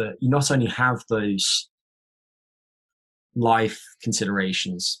is that you not only have those life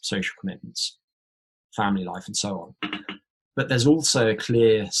considerations, social commitments, family life, and so on, but there's also a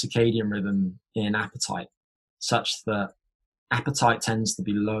clear circadian rhythm in appetite, such that appetite tends to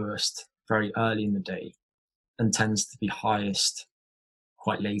be lowest very early in the day and tends to be highest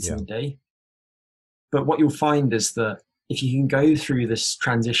quite late in the day. But what you'll find is that if you can go through this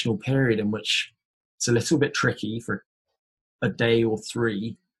transitional period in which it's a little bit tricky for a day or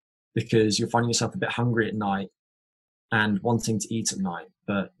three, because you're finding yourself a bit hungry at night and wanting to eat at night,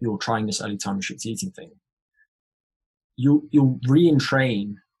 but you're trying this early time restricted eating thing, you'll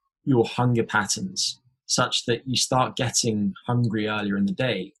re-entrain your hunger patterns such that you start getting hungry earlier in the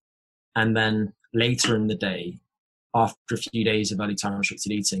day, and then later in the day, after a few days of early time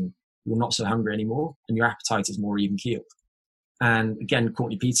restricted eating, you're not so hungry anymore and your appetite is more even keeled. And again,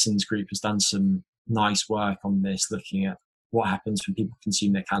 Courtney Peterson's group has done some nice work on this, looking at what happens when people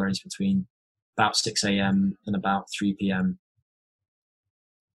consume their calories between about 6 a.m. and about 3 p.m.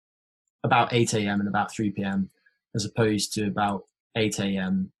 About 8 a.m. and about 3 p.m. as opposed to about 8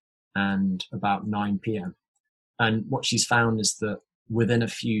 a.m. and about 9 p.m. And what she's found is that within a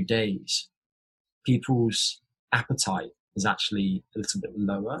few days, people's appetite is actually a little bit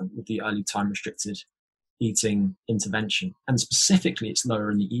lower with the early time restricted eating intervention. And specifically, it's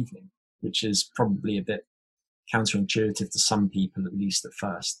lower in the evening, which is probably a bit counterintuitive to some people, at least at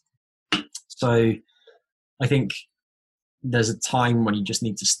first. So I think there's a time when you just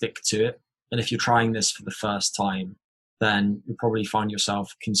need to stick to it. And if you're trying this for the first time, then you'll probably find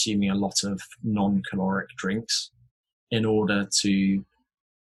yourself consuming a lot of non-caloric drinks in order to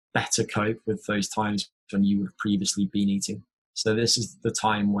better cope with those times when you would have previously been eating. So this is the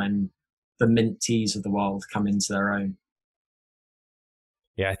time when the mint teas of the world come into their own.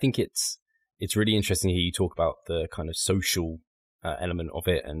 Yeah, I think it's really interesting to hear you talk about the kind of social element of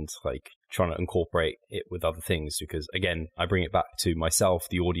it and like trying to incorporate it with other things, because again, I bring it back to myself,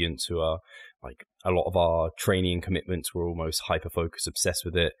 the audience, who are like a lot of our training commitments were almost hyper-focused, obsessed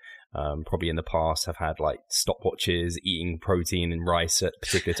with it. Probably in the past have had like stopwatches, eating protein and rice at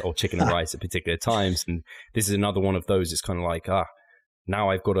particular or chicken and rice at particular times. And this is another one of those. It's kind of like, now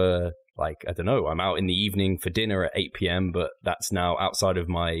I've got to, like, I don't know, I'm out in the evening for dinner at 8 p.m., but that's now outside of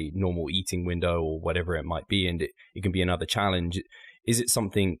my normal eating window or whatever it might be. And it can be another challenge. Is it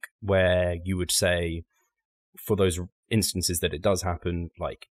something where you would say for those instances that it does happen,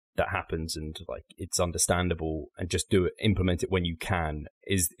 like that happens and like it's understandable and just do it, implement it when you can?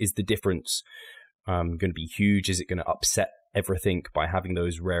 Is the difference going to be huge? Is it going to upset everything by having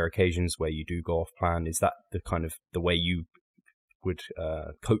those rare occasions where you do go off plan? Is that the kind of the way you would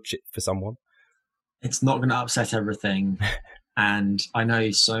coach it for someone? It's not going to upset everything. And I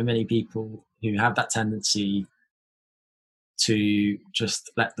know so many people who have that tendency to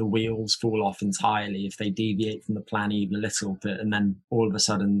just let the wheels fall off entirely if they deviate from the plan even a little bit, and then all of a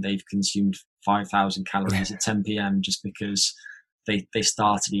sudden they've consumed 5,000 calories at 10 p.m. just because they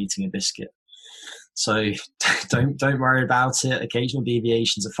started eating a biscuit. So don't worry about it. Occasional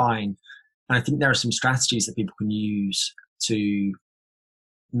deviations are fine. And I think there are some strategies that people can use to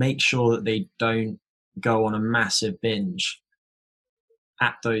make sure that they don't go on a massive binge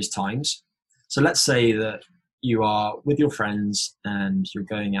at those times. So let's say that you are with your friends and you're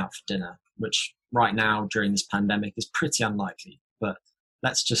going out for dinner, which right now during this pandemic is pretty unlikely, but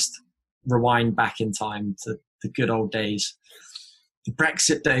let's just rewind back in time to the good old days, the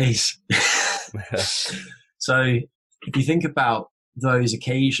Brexit days. So if you think about those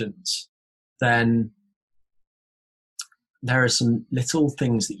occasions, then there are some little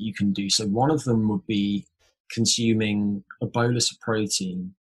things that you can do. So one of them would be consuming a bolus of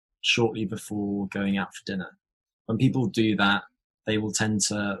protein shortly before going out for dinner. When people do that, they will tend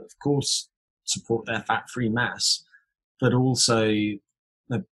to, of course, support their fat-free mass, but also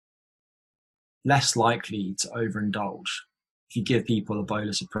they're less likely to overindulge. If you give people a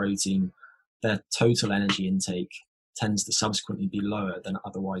bolus of protein, their total energy intake tends to subsequently be lower than it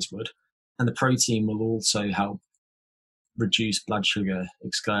otherwise would. And the protein will also help reduce blood sugar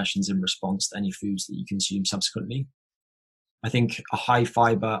excursions in response to any foods that you consume subsequently. I think a high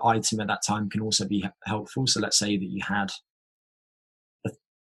fiber item at that time can also be helpful. So let's say that you had a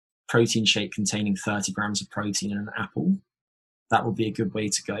protein shake containing 30 grams of protein in an apple. That would be a good way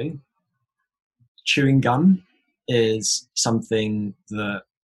to go. Chewing gum is something that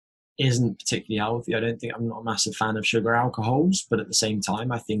isn't particularly healthy. I'm not a massive fan of sugar alcohols, but at the same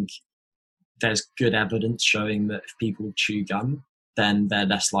time, I think there's good evidence showing that if people chew gum, then they're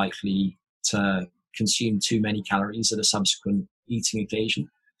less likely to consume too many calories at a subsequent eating occasion.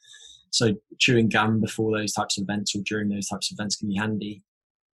 So chewing gum before those types of events or during those types of events can be handy.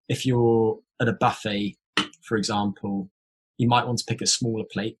 If you're at a buffet, for example, you might want to pick a smaller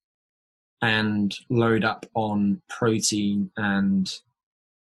plate and load up on protein and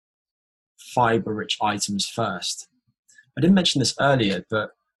fiber-rich items first. I didn't mention this earlier,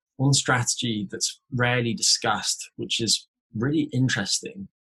 but one strategy that's rarely discussed, which is really interesting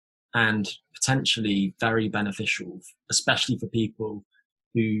and potentially very beneficial, especially for people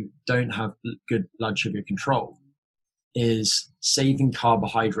who don't have good blood sugar control, is saving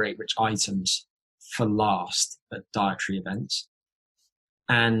carbohydrate-rich items for last at dietary events.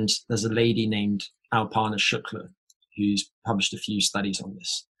 And there's a lady named Alpana Shukla who's published a few studies on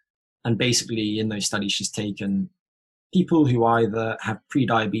this. And basically in those studies, she's taken people who either have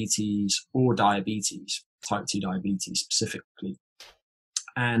prediabetes or diabetes, type 2 diabetes specifically.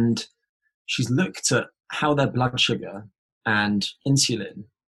 And she's looked at how their blood sugar and insulin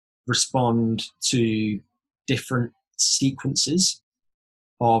respond to different sequences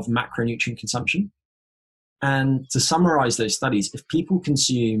of macronutrient consumption. And to summarize those studies, if people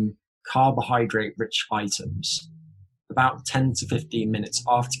consume carbohydrate-rich items about 10 to 15 minutes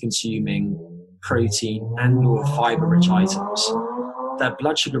after consuming protein and or fiber-rich items, their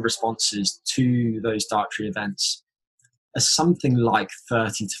blood sugar responses to those dietary events are something like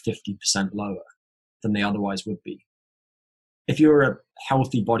 30 to 50% lower than they otherwise would be. If you're a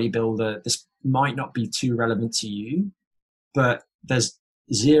healthy bodybuilder, this might not be too relevant to you, but there's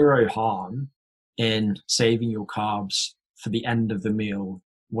zero harm in saving your carbs for the end of the meal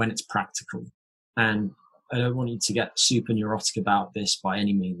when it's practical. And I don't want you to get super neurotic about this by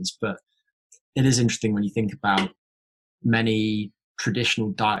any means, but it is interesting when you think about many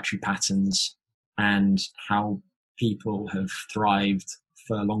traditional dietary patterns and how people have thrived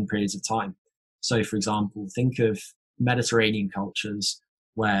for long periods of time. So, for example, think of Mediterranean cultures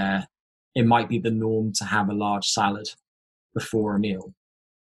where it might be the norm to have a large salad before a meal.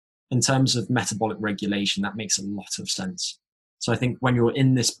 In terms of metabolic regulation, that makes a lot of sense. So I think when you're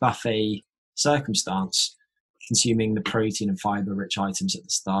in this buffet circumstance, consuming the protein and fiber-rich items at the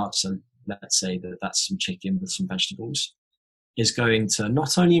start, so let's say that that's some chicken with some vegetables, is going to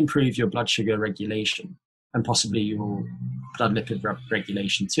not only improve your blood sugar regulation and possibly your blood lipid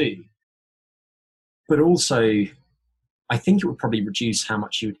regulation too, but also I think it would probably reduce how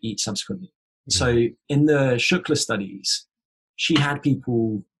much you would eat subsequently. Mm-hmm. So in the Shukla studies, she had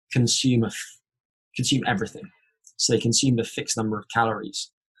people consume everything. So they consumed a fixed number of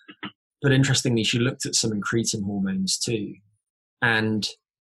calories. But interestingly, she looked at some incretin hormones too, and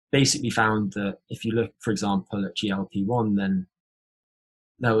basically found that if you look, for example, at GLP-1, then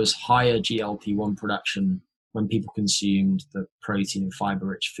there was higher GLP-1 production when people consumed the protein and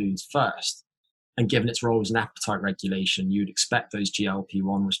fiber-rich foods first. And given its role as an appetite regulation, you'd expect those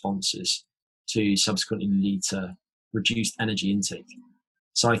GLP-1 responses to subsequently lead to reduced energy intake.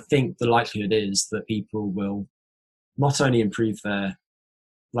 So I think the likelihood is that people will not only improve their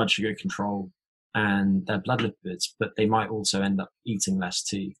blood sugar control and their blood lipids, but they might also end up eating less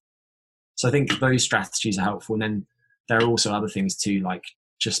too. So I think those strategies are helpful. And then there are also other things too, like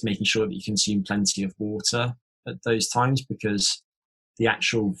just making sure that you consume plenty of water at those times, because the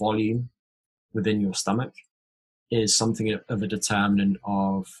actual volume within your stomach is something of a determinant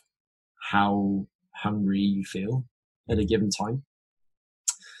of how hungry you feel at a given time.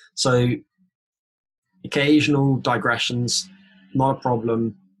 So occasional digressions, not a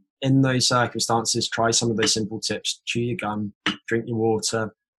problem. In those circumstances, try some of those simple tips. Chew your gum, drink your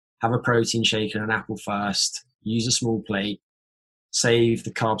water, have a protein shake and an apple first, use a small plate, save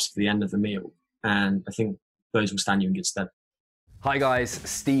the carbs for the end of the meal. And I think those will stand you in good stead. Hi guys,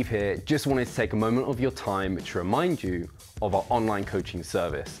 Steve here. Just wanted to take a moment of your time to remind you of our online coaching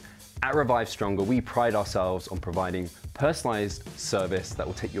service. At Revive Stronger, we pride ourselves on providing personalized service that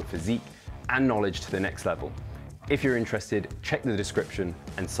will take your physique and knowledge to the next level. If you're interested, check the description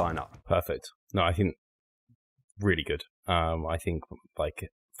and sign up. Perfect. No, I think really good. I think like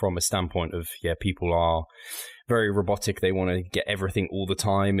from a standpoint of, people are very robotic. They want to get everything all the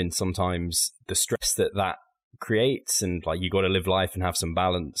time. And sometimes the stress that creates and like you got to live life and have some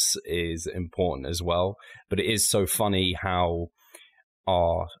balance is important as well. But it is so funny how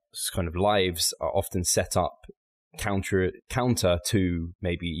our kind of lives are often set up counter to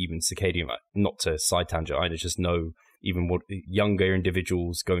maybe even circadian, not to side tangent. I just know even what younger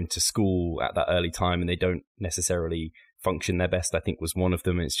individuals going to school at that early time and they don't necessarily function their best, I think was one of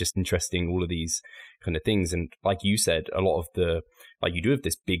them. And it's just interesting, all of these kind of things. And like you said, a lot of you do have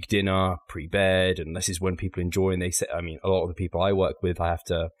this big dinner pre-bed, and this is when people enjoy. And they say, I mean, a lot of the people I work with, I have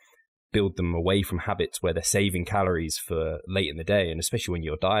to build them away from habits where they're saving calories for late in the day, and especially when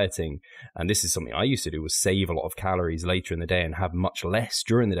you're dieting. And this is something I used to do, was save a lot of calories later in the day and have much less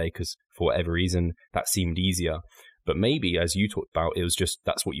during the day, because for whatever reason that seemed easier. But maybe, as you talked about, it was just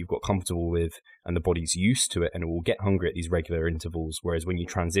that's what you've got comfortable with and the body's used to it, and it will get hungry at these regular intervals. Whereas when you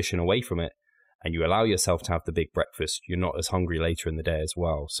transition away from it and you allow yourself to have the big breakfast, you're not as hungry later in the day as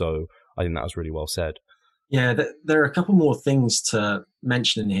well. So I think that was really well said. Yeah, there are a couple more things to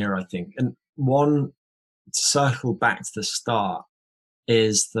mention in here, I think. And one, to circle back to the start,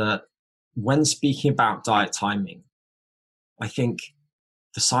 is that when speaking about diet timing, I think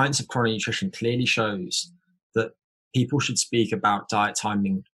the science of chrono-nutrition clearly shows that people should speak about diet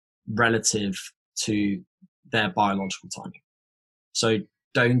timing relative to their biological timing. So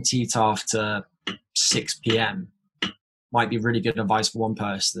don't eat after 6 p.m. might be really good advice for one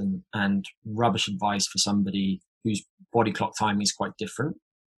person and rubbish advice for somebody whose body clock timing is quite different.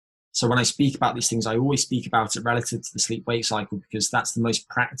 So when I speak about these things, I always speak about it relative to the sleep-wake cycle, because that's the most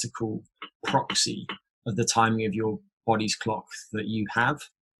practical proxy of the timing of your body's clock that you have.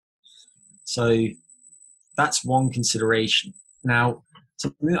 So that's one consideration. Now,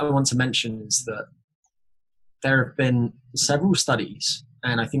 something that I want to mention is that there have been several studies,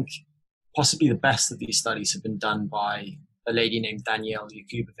 and I think possibly the best of these studies have been done by a lady named Danielle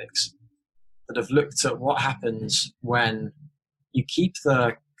Yakubovics, that have looked at what happens when you keep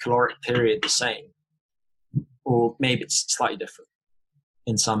the caloric period the same, or maybe it's slightly different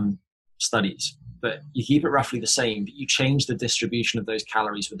in some studies, but you keep it roughly the same, but you change the distribution of those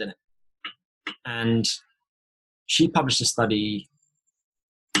calories within it. And she published a study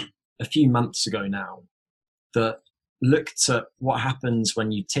a few months ago now that looked at what happens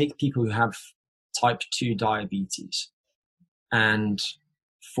when you take people who have type 2 diabetes, and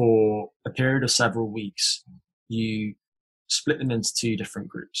for a period of several weeks, you split them into two different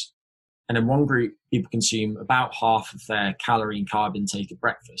groups. And in one group, people consume about half of their calorie and carb intake at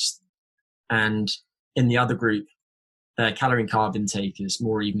breakfast. And in the other group, their calorie and carb intake is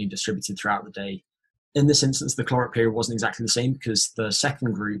more evenly distributed throughout the day. In this instance, the caloric period wasn't exactly the same, because the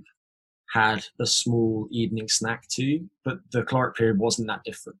second group had a small evening snack too, but the caloric period wasn't that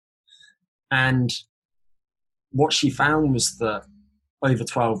different. And what she found was that over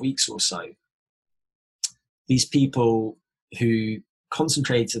 12 weeks or so, these people who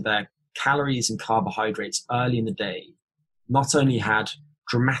concentrated their calories and carbohydrates early in the day not only had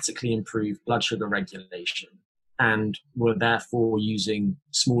dramatically improved blood sugar regulation and were therefore using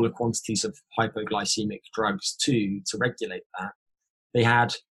smaller quantities of hypoglycemic drugs too to regulate that, they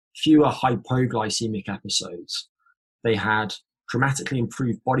had fewer hypoglycemic episodes. They had dramatically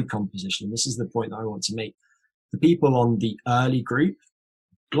improved body composition. This is the point that I want to make. The people on the early group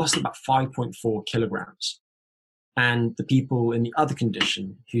lost about 5.4 kilograms. And the people in the other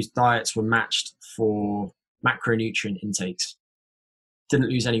condition, whose diets were matched for macronutrient intakes, didn't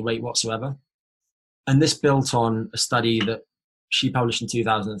lose any weight whatsoever. And this built on a study that she published in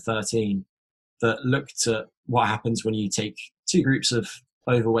 2013 that looked at what happens when you take two groups of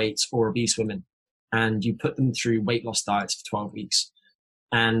overweight or obese women and you put them through weight loss diets for 12 weeks.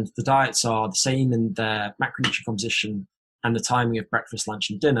 And the diets are the same in their macronutrient composition and the timing of breakfast, lunch,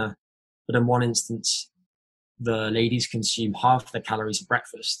 and dinner. But in one instance, the ladies consume half their calories at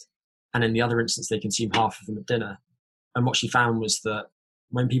breakfast, and in the other instance, they consume half of them at dinner. And what she found was that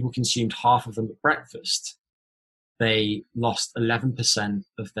when people consumed half of them at breakfast, they lost 11%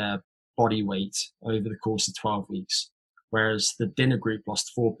 of their body weight over the course of 12 weeks, whereas the dinner group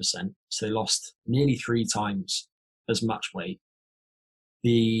lost 4%. So they lost nearly 3 times as much weight.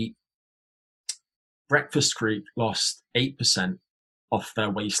 The breakfast group lost 8% off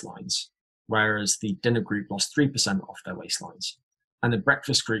their waistlines, whereas the dinner group lost 3% off their waistlines. And the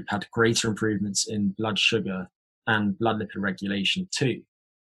breakfast group had greater improvements in blood sugar and blood lipid regulation too.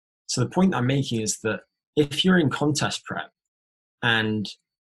 So the point I'm making is that if you're in contest prep and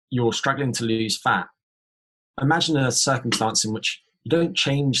you're struggling to lose fat, imagine a circumstance in which you don't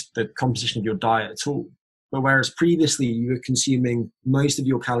change the composition of your diet at all. But whereas previously you were consuming most of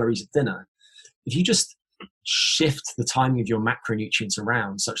your calories at dinner, if you just shift the timing of your macronutrients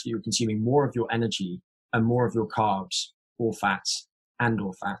around such that you're consuming more of your energy and more of your carbs or fats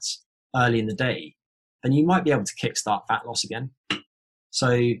early in the day, then you might be able to kickstart fat loss again. So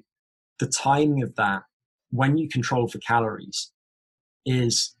the timing of that, when you control for calories,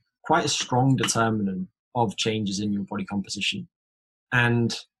 is quite a strong determinant of changes in your body composition.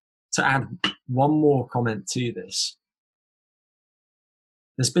 And to add one more comment to this,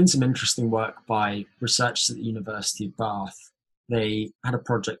 there's been some interesting work by researchers at the University of Bath. They had a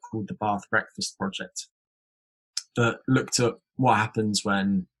project called the Bath Breakfast Project that looked at what happens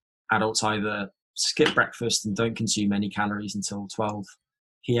when adults either skip breakfast and don't consume any calories until 12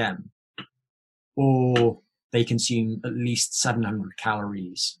 p.m. or they consume at least 700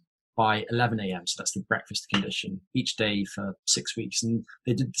 calories by 11 a.m. So that's the breakfast condition each day for 6 weeks. And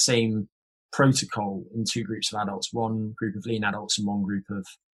they did the same protocol in 2 groups of adults, one group of lean adults and one group of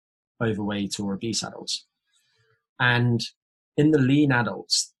overweight or obese adults. And in the lean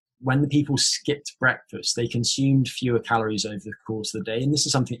adults, when the people skipped breakfast, they consumed fewer calories over the course of the day. And this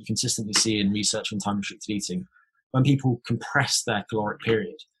is something that you consistently see in research on time-restricted eating. When people compress their caloric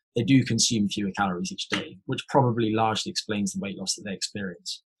period, they do consume fewer calories each day, which probably largely explains the weight loss that they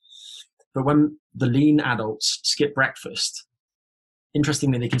experience. But when the lean adults skip breakfast,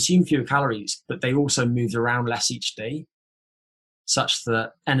 interestingly, they consume fewer calories, but they also moved around less each day, such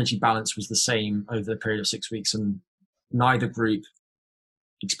that energy balance was the same over the period of 6 weeks, and neither group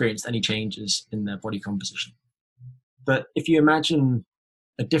experienced any changes in their body composition. But if you imagine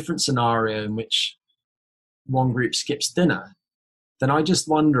a different scenario in which one group skips dinner, then I just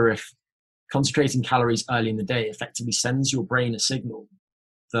wonder if concentrating calories early in the day effectively sends your brain a signal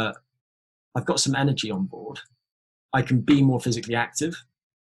that I've got some energy on board, I can be more physically active.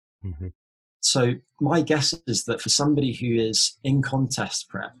 Mm-hmm. So my guess is that for somebody who is in contest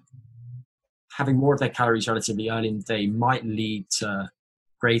prep, having more of their calories relatively early in the day might lead to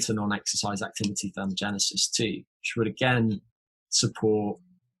greater non-exercise activity thermogenesis too, which would again support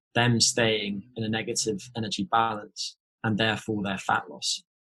them staying in a negative energy balance and therefore their fat loss.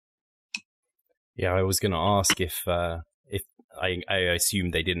 Yeah, I was going to ask if I assume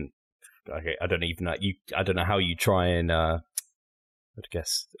they didn't. Okay, I don't even know. I don't know how you try and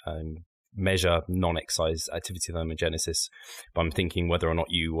measure non-exercise activity thermogenesis, but I'm thinking whether or not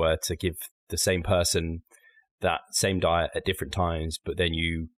you were to give the same person that same diet at different times, but then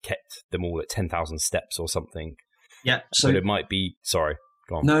you kept them all at 10,000 steps or something. Yeah. So but it might be. Sorry,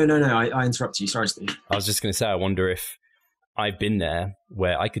 go on. No. I interrupted you. Sorry, Steve. I was just going to say, I wonder if I've been there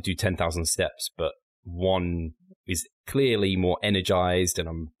where I could do 10,000 steps, but one is clearly more energized and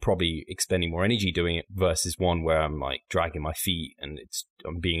I'm probably expending more energy doing it versus one where I'm like dragging my feet and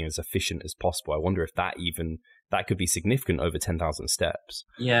I'm being as efficient as possible. I wonder if that could be significant over 10,000 steps.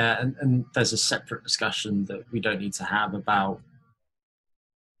 Yeah, and there's a separate discussion that we don't need to have about,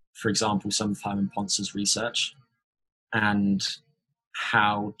 for example, some of Herman Pontzer's research and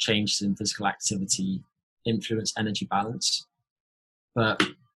how changes in physical activity influence energy balance. But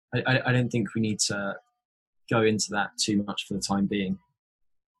I don't think we need to go into that too much for the time being.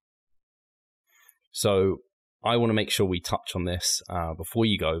 So I want to make sure we touch on this before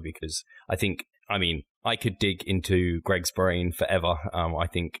you go, because I could dig into Greg's brain forever. I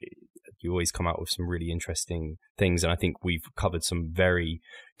think you always come out with some really interesting things, and I think we've covered some very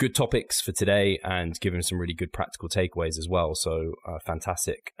good topics for today and given some really good practical takeaways as well. So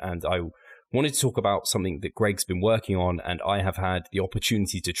fantastic. And I wanted to talk about something that Greg's been working on and I have had the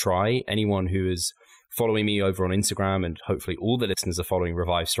opportunity to try. Anyone who is following me over on Instagram, and hopefully all the listeners are following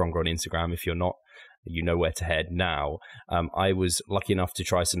Revive Stronger on Instagram. If you're not, you know where to head now. I was lucky enough to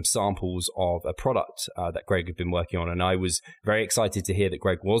try some samples of a product that Greg had been working on, and I was very excited to hear that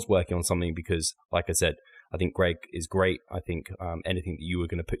Greg was working on something because, like I said, I think Greg is great. I think anything that you were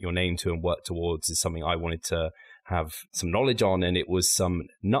going to put your name to and work towards is something I wanted to have some knowledge on, and it was some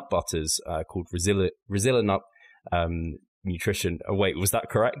nut butters called Resilla Nut. Nutrition. Oh, wait, was that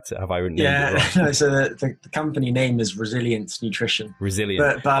correct? Have I named it Yeah, right? no, so the company name is Resilient Nutrition.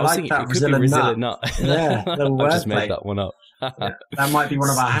 Resilient. But I like thinking that it could be resilient nut. Yeah, little I just wordplay. made that one up. Yeah, that might be one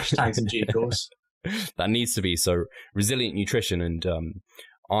of our hashtags in due course. That needs to be. So Resilient Nutrition, and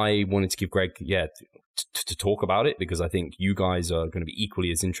I wanted to give Greg, to talk about it, because I think you guys are going to be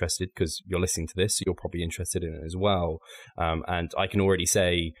equally as interested, because you're listening to this, so you're probably interested in it as well. And I can already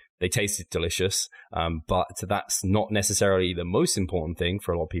say they tasted delicious, but that's not necessarily the most important thing.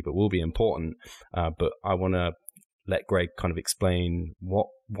 For a lot of people, it will be important. But I want to let Greg kind of explain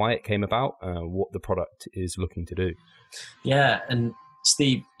why it came about, what the product is looking to do. Yeah, and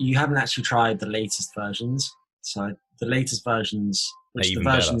Steve, you haven't actually tried the latest versions. So the latest versions, which the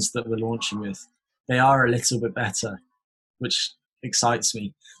versions that we're launching with, they are a little bit better, which excites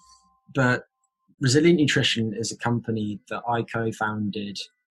me. But Resilient Nutrition is a company that I co-founded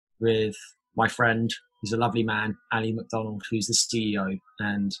with my friend, who's a lovely man, Ali McDonald, who's the CEO,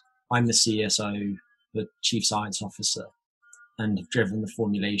 and I'm the CSO, the Chief Science Officer, and have driven the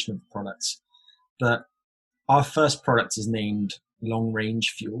formulation of the products. But our first product is named Long Range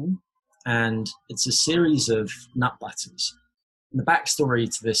Fuel, and it's a series of nut butters. And the backstory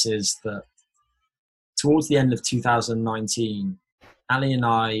to this is that towards the end of 2019, Ali and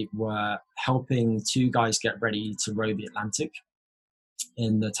I were helping two guys get ready to row the Atlantic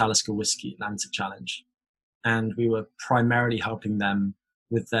in the Talisker Whiskey Atlantic Challenge. And we were primarily helping them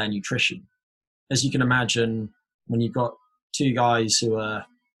with their nutrition. As you can imagine, when you've got two guys who are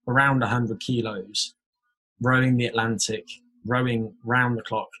around 100 kilos rowing the Atlantic, rowing round the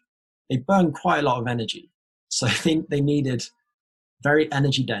clock, they burn quite a lot of energy. So I think they needed very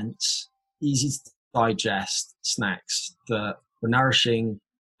energy dense, easy to digest snacks that were nourishing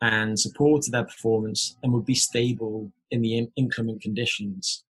and supported their performance and would be stable in the inclement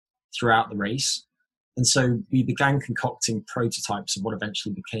conditions throughout the race. And so we began concocting prototypes of what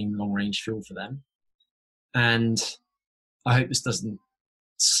eventually became long range fuel for them. And I hope this doesn't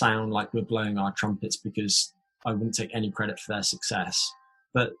sound like we're blowing our trumpets, because I wouldn't take any credit for their success,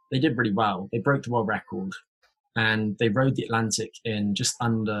 but they did really well. They broke the world record and they rode the Atlantic in just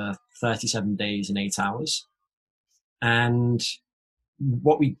under 37 days and 8 hours. And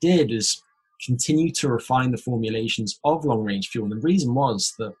what we did is continue to refine the formulations of long range fuel. And the reason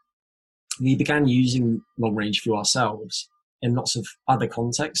was that we began using long range fuel ourselves in lots of other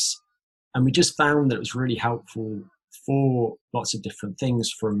contexts. And we just found that it was really helpful for lots of different things,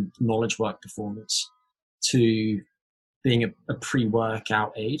 from knowledge work performance to being a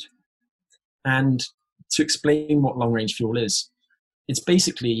pre-workout aid. And to explain what long range fuel is, it's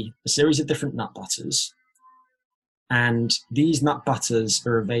basically a series of different nut butters. And these nut butters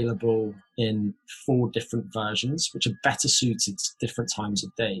are available in 4 different versions, which are better suited to different times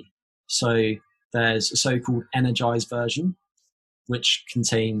of day. So there's a so-called energized version, which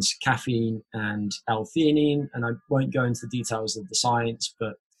contains caffeine and L-theanine. And I won't go into the details of the science,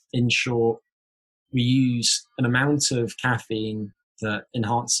 but in short, we use an amount of caffeine that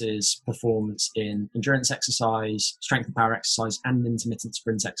enhances performance in endurance exercise, strength and power exercise, and intermittent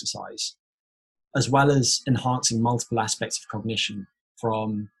sprint exercise, as well as enhancing multiple aspects of cognition,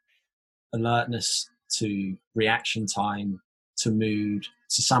 from alertness to reaction time to mood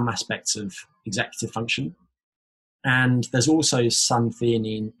to some aspects of executive function. And there's also some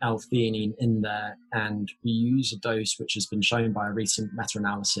theanine, L-theanine in there, and we use a dose which has been shown by a recent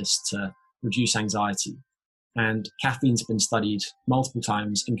meta-analysis to reduce anxiety. And caffeine's been studied multiple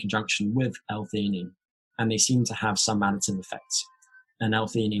times in conjunction with L-theanine, and they seem to have some additive effects. And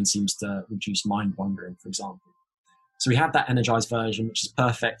L-theanine seems to reduce mind wandering, for example. So we have that energized version, which is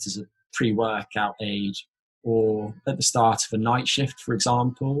perfect as a pre-workout aid, or at the start of a night shift, for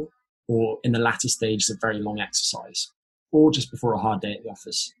example, or in the latter stages of very long exercise, or just before a hard day at the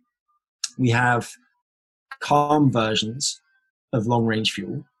office. We have calm versions of long-range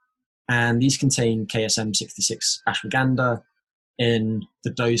fuel, and these contain KSM-66 ashwagandha in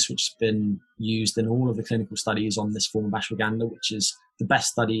the dose which has been used in all of the clinical studies on this form of ashwagandha, which is the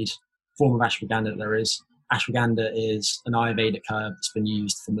best studied form of ashwagandha that there is. Ashwagandha is an Ayurvedic herb that's been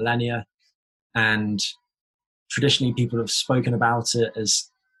used for millennia, and traditionally people have spoken about it as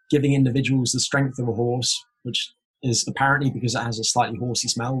giving individuals the strength of a horse, which is apparently because it has a slightly horsey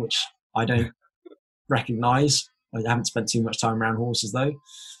smell, which I don't recognize. I haven't spent too much time around horses though.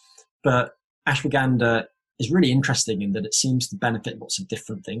 But ashwagandha is really interesting in that it seems to benefit lots of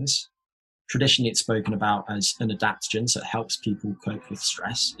different things. Traditionally, it's spoken about as an adaptogen, so it helps people cope with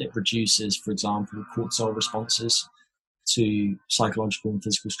stress. It reduces, for example, cortisol responses to psychological and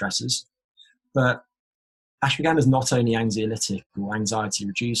physical stresses. But ashwagandha is not only anxiolytic or anxiety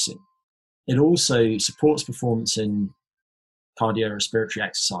reducing, it also supports performance in cardiorespiratory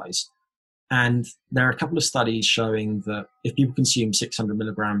exercise. And there are a couple of studies showing that if people consume 600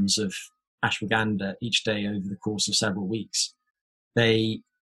 milligrams of ashwagandha each day over the course of several weeks, they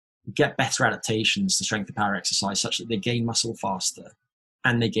get better adaptations to strength and power exercise, such that they gain muscle faster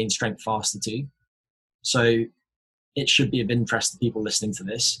and they gain strength faster too. So it should be of interest to people listening to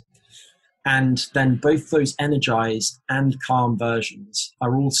this. And then both those energized and calm versions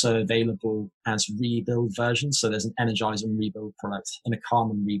are also available as rebuild versions. So there's an energize and rebuild product and a calm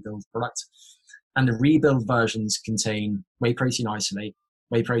and rebuild product. And the rebuild versions contain whey protein isolate.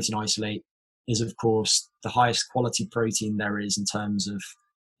 Whey protein isolate is, of course, the highest quality protein there is in terms of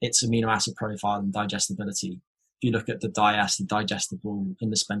its amino acid profile and digestibility. If you look at the DIAS, the digestible,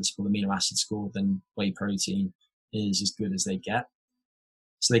 indispensable amino acid score, then whey protein is as good as they get.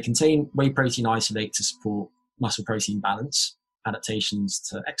 So they contain whey protein isolate to support muscle protein balance, adaptations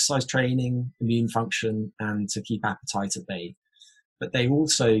to exercise training, immune function, and to keep appetite at bay. But they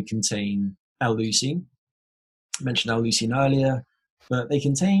also contain L-leucine. I mentioned L-leucine earlier, but they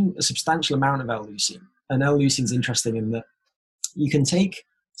contain a substantial amount of L-leucine. And L-leucine is interesting in that you can take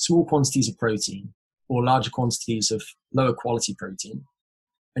small quantities of protein or larger quantities of lower quality protein,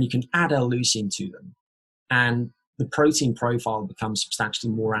 and you can add L-leucine to them. And the protein profile becomes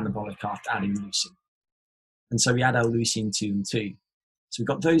substantially more anabolic after adding leucine. And so we add L-leucine to them too. So we've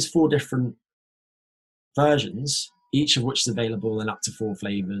got those 4 different versions, each of which is available in up to 4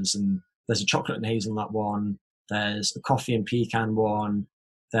 flavors. And there's a chocolate and hazelnut one, there's a coffee and pecan one,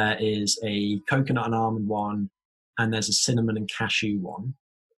 there is a coconut and almond one, and there's a cinnamon and cashew one.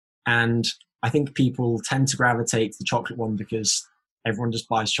 And I think people tend to gravitate to the chocolate one because everyone just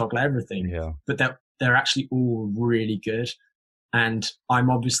buys chocolate everything. Yeah. But they're actually all really good. And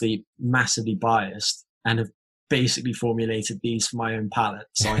I'm obviously massively biased and have basically formulated these for my own palate.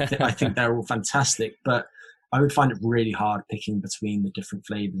 So I think they're all fantastic, but I would find it really hard picking between the different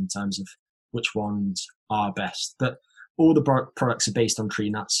flavors in terms of which ones are best. But all the products are based on tree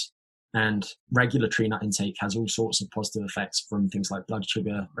nuts, and regular tree nut intake has all sorts of positive effects, from things like blood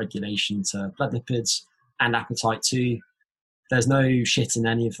sugar regulation to blood lipids and appetite too. There's no shit in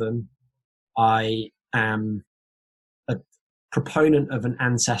any of them. I am a proponent of an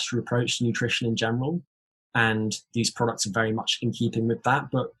ancestral approach to nutrition in general, and these products are very much in keeping with that.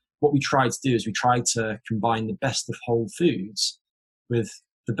 But what we try to do is we try to combine the best of whole foods with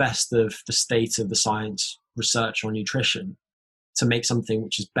the best of the state of the science research on nutrition to make something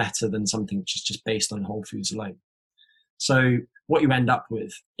which is better than something which is just based on whole foods alone. So what you end up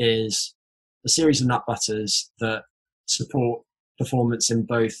with is a series of nut butters that support performance in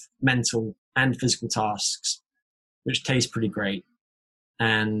both mental and physical tasks, which taste pretty great.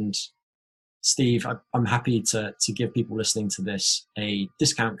 And Steve, I'm happy to give people listening to this a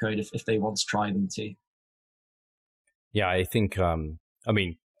discount code if they want to try them too. Yeah, I think,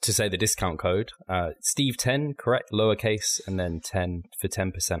 to say the discount code, Steve 10, correct? Lowercase, and then 10 for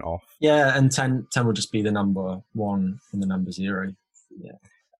 10% off. Yeah, and 10 will just be the number 1 and the number 0. Yeah.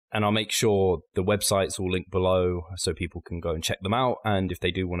 And I'll make sure the websites will link below so people can go and check them out. And if they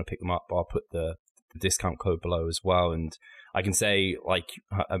do want to pick them up, I'll put the discount code below as well. And I can say,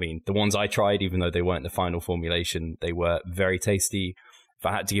 the ones I tried, even though they weren't the final formulation, they were very tasty. If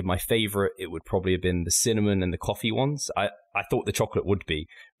I had to give my favorite, it would probably have been the cinnamon and the coffee ones. I thought the chocolate would be,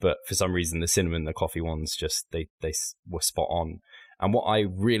 but for some reason, the cinnamon and the coffee ones, just they were spot on. And what I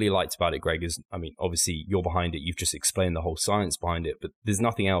really liked about it, Greg, is, obviously you're behind it. You've just explained the whole science behind it, but there's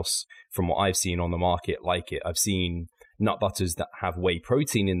nothing else from what I've seen on the market like it. I've seen nut butters that have whey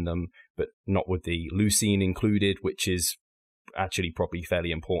protein in them, but not with the leucine included, which is actually probably fairly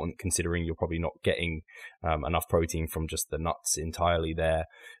important considering you're probably not getting enough protein from just the nuts entirely there.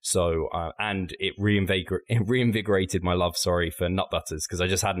 So and it reinvigorated my love for nut butters, because I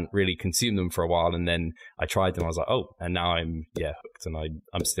just hadn't really consumed them for a while, and then I tried them. I was like, oh, and now I'm hooked, and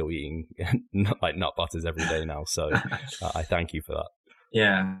I'm still eating like nut butters every day now. So I thank you for that.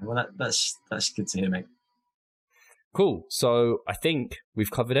 Yeah, well that's good to hear, mate. Cool. So I think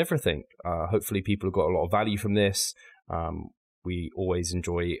we've covered everything. Hopefully people have got a lot of value from this. We always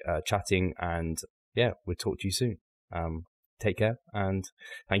enjoy chatting, and we'll talk to you soon. Take care, and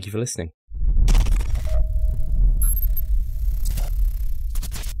thank you for listening.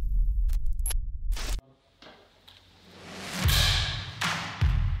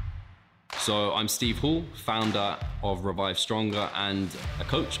 So I'm Steve Hall, founder of Revive Stronger and a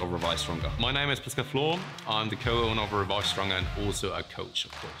coach of Revive Stronger. My name is Pascal Flor. I'm the co-owner of Revive Stronger and also a coach,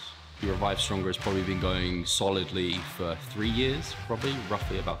 of course. Revive Stronger has probably been going solidly for 3 years, probably,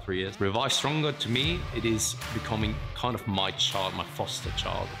 roughly about 3 years. Revive Stronger, to me, it is becoming kind of my child, my foster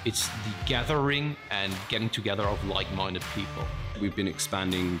child. It's the gathering and getting together of like-minded people. We've been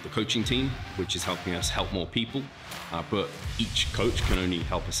expanding the coaching team, which is helping us help more people, but each coach can only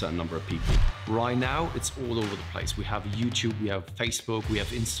help a certain number of people. Right now, it's all over the place. We have YouTube, we have Facebook, we have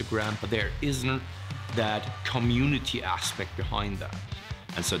Instagram, but there isn't that community aspect behind that.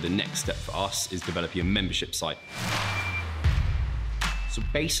 And so the next step for us is developing a membership site. So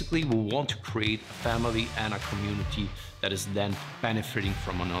basically, we want to create a family and a community that is then benefiting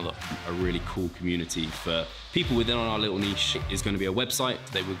from another. A really cool community for people within our little niche is going to be a website.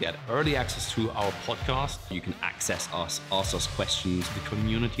 They will get early access to our podcast. You can access us, ask us questions. The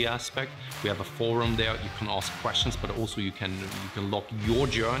community aspect, we have a forum there. You can ask questions, but also you can log your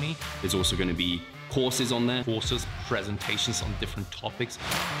journey. There's also going to be courses on there. Courses, presentations on different topics.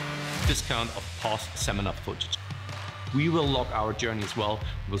 Discount of past seminar footage. We will log our journey as well.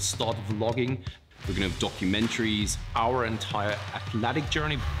 We'll start vlogging. We're going to have documentaries. Our entire athletic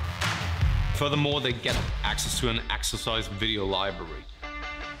journey. Furthermore, they get access to an exercise video library.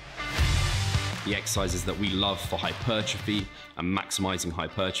 The exercises that we love for hypertrophy and maximizing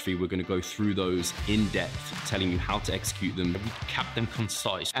hypertrophy, we're going to go through those in depth, telling you how to execute them. We kept them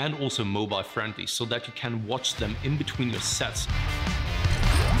concise and also mobile friendly so that you can watch them in between your sets.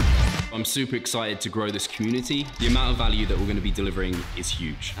 I'm super excited to grow this community. The amount of value that we're going to be delivering is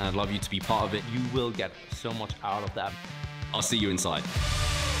huge, and I'd love you to be part of it. You will get so much out of that. I'll see you inside.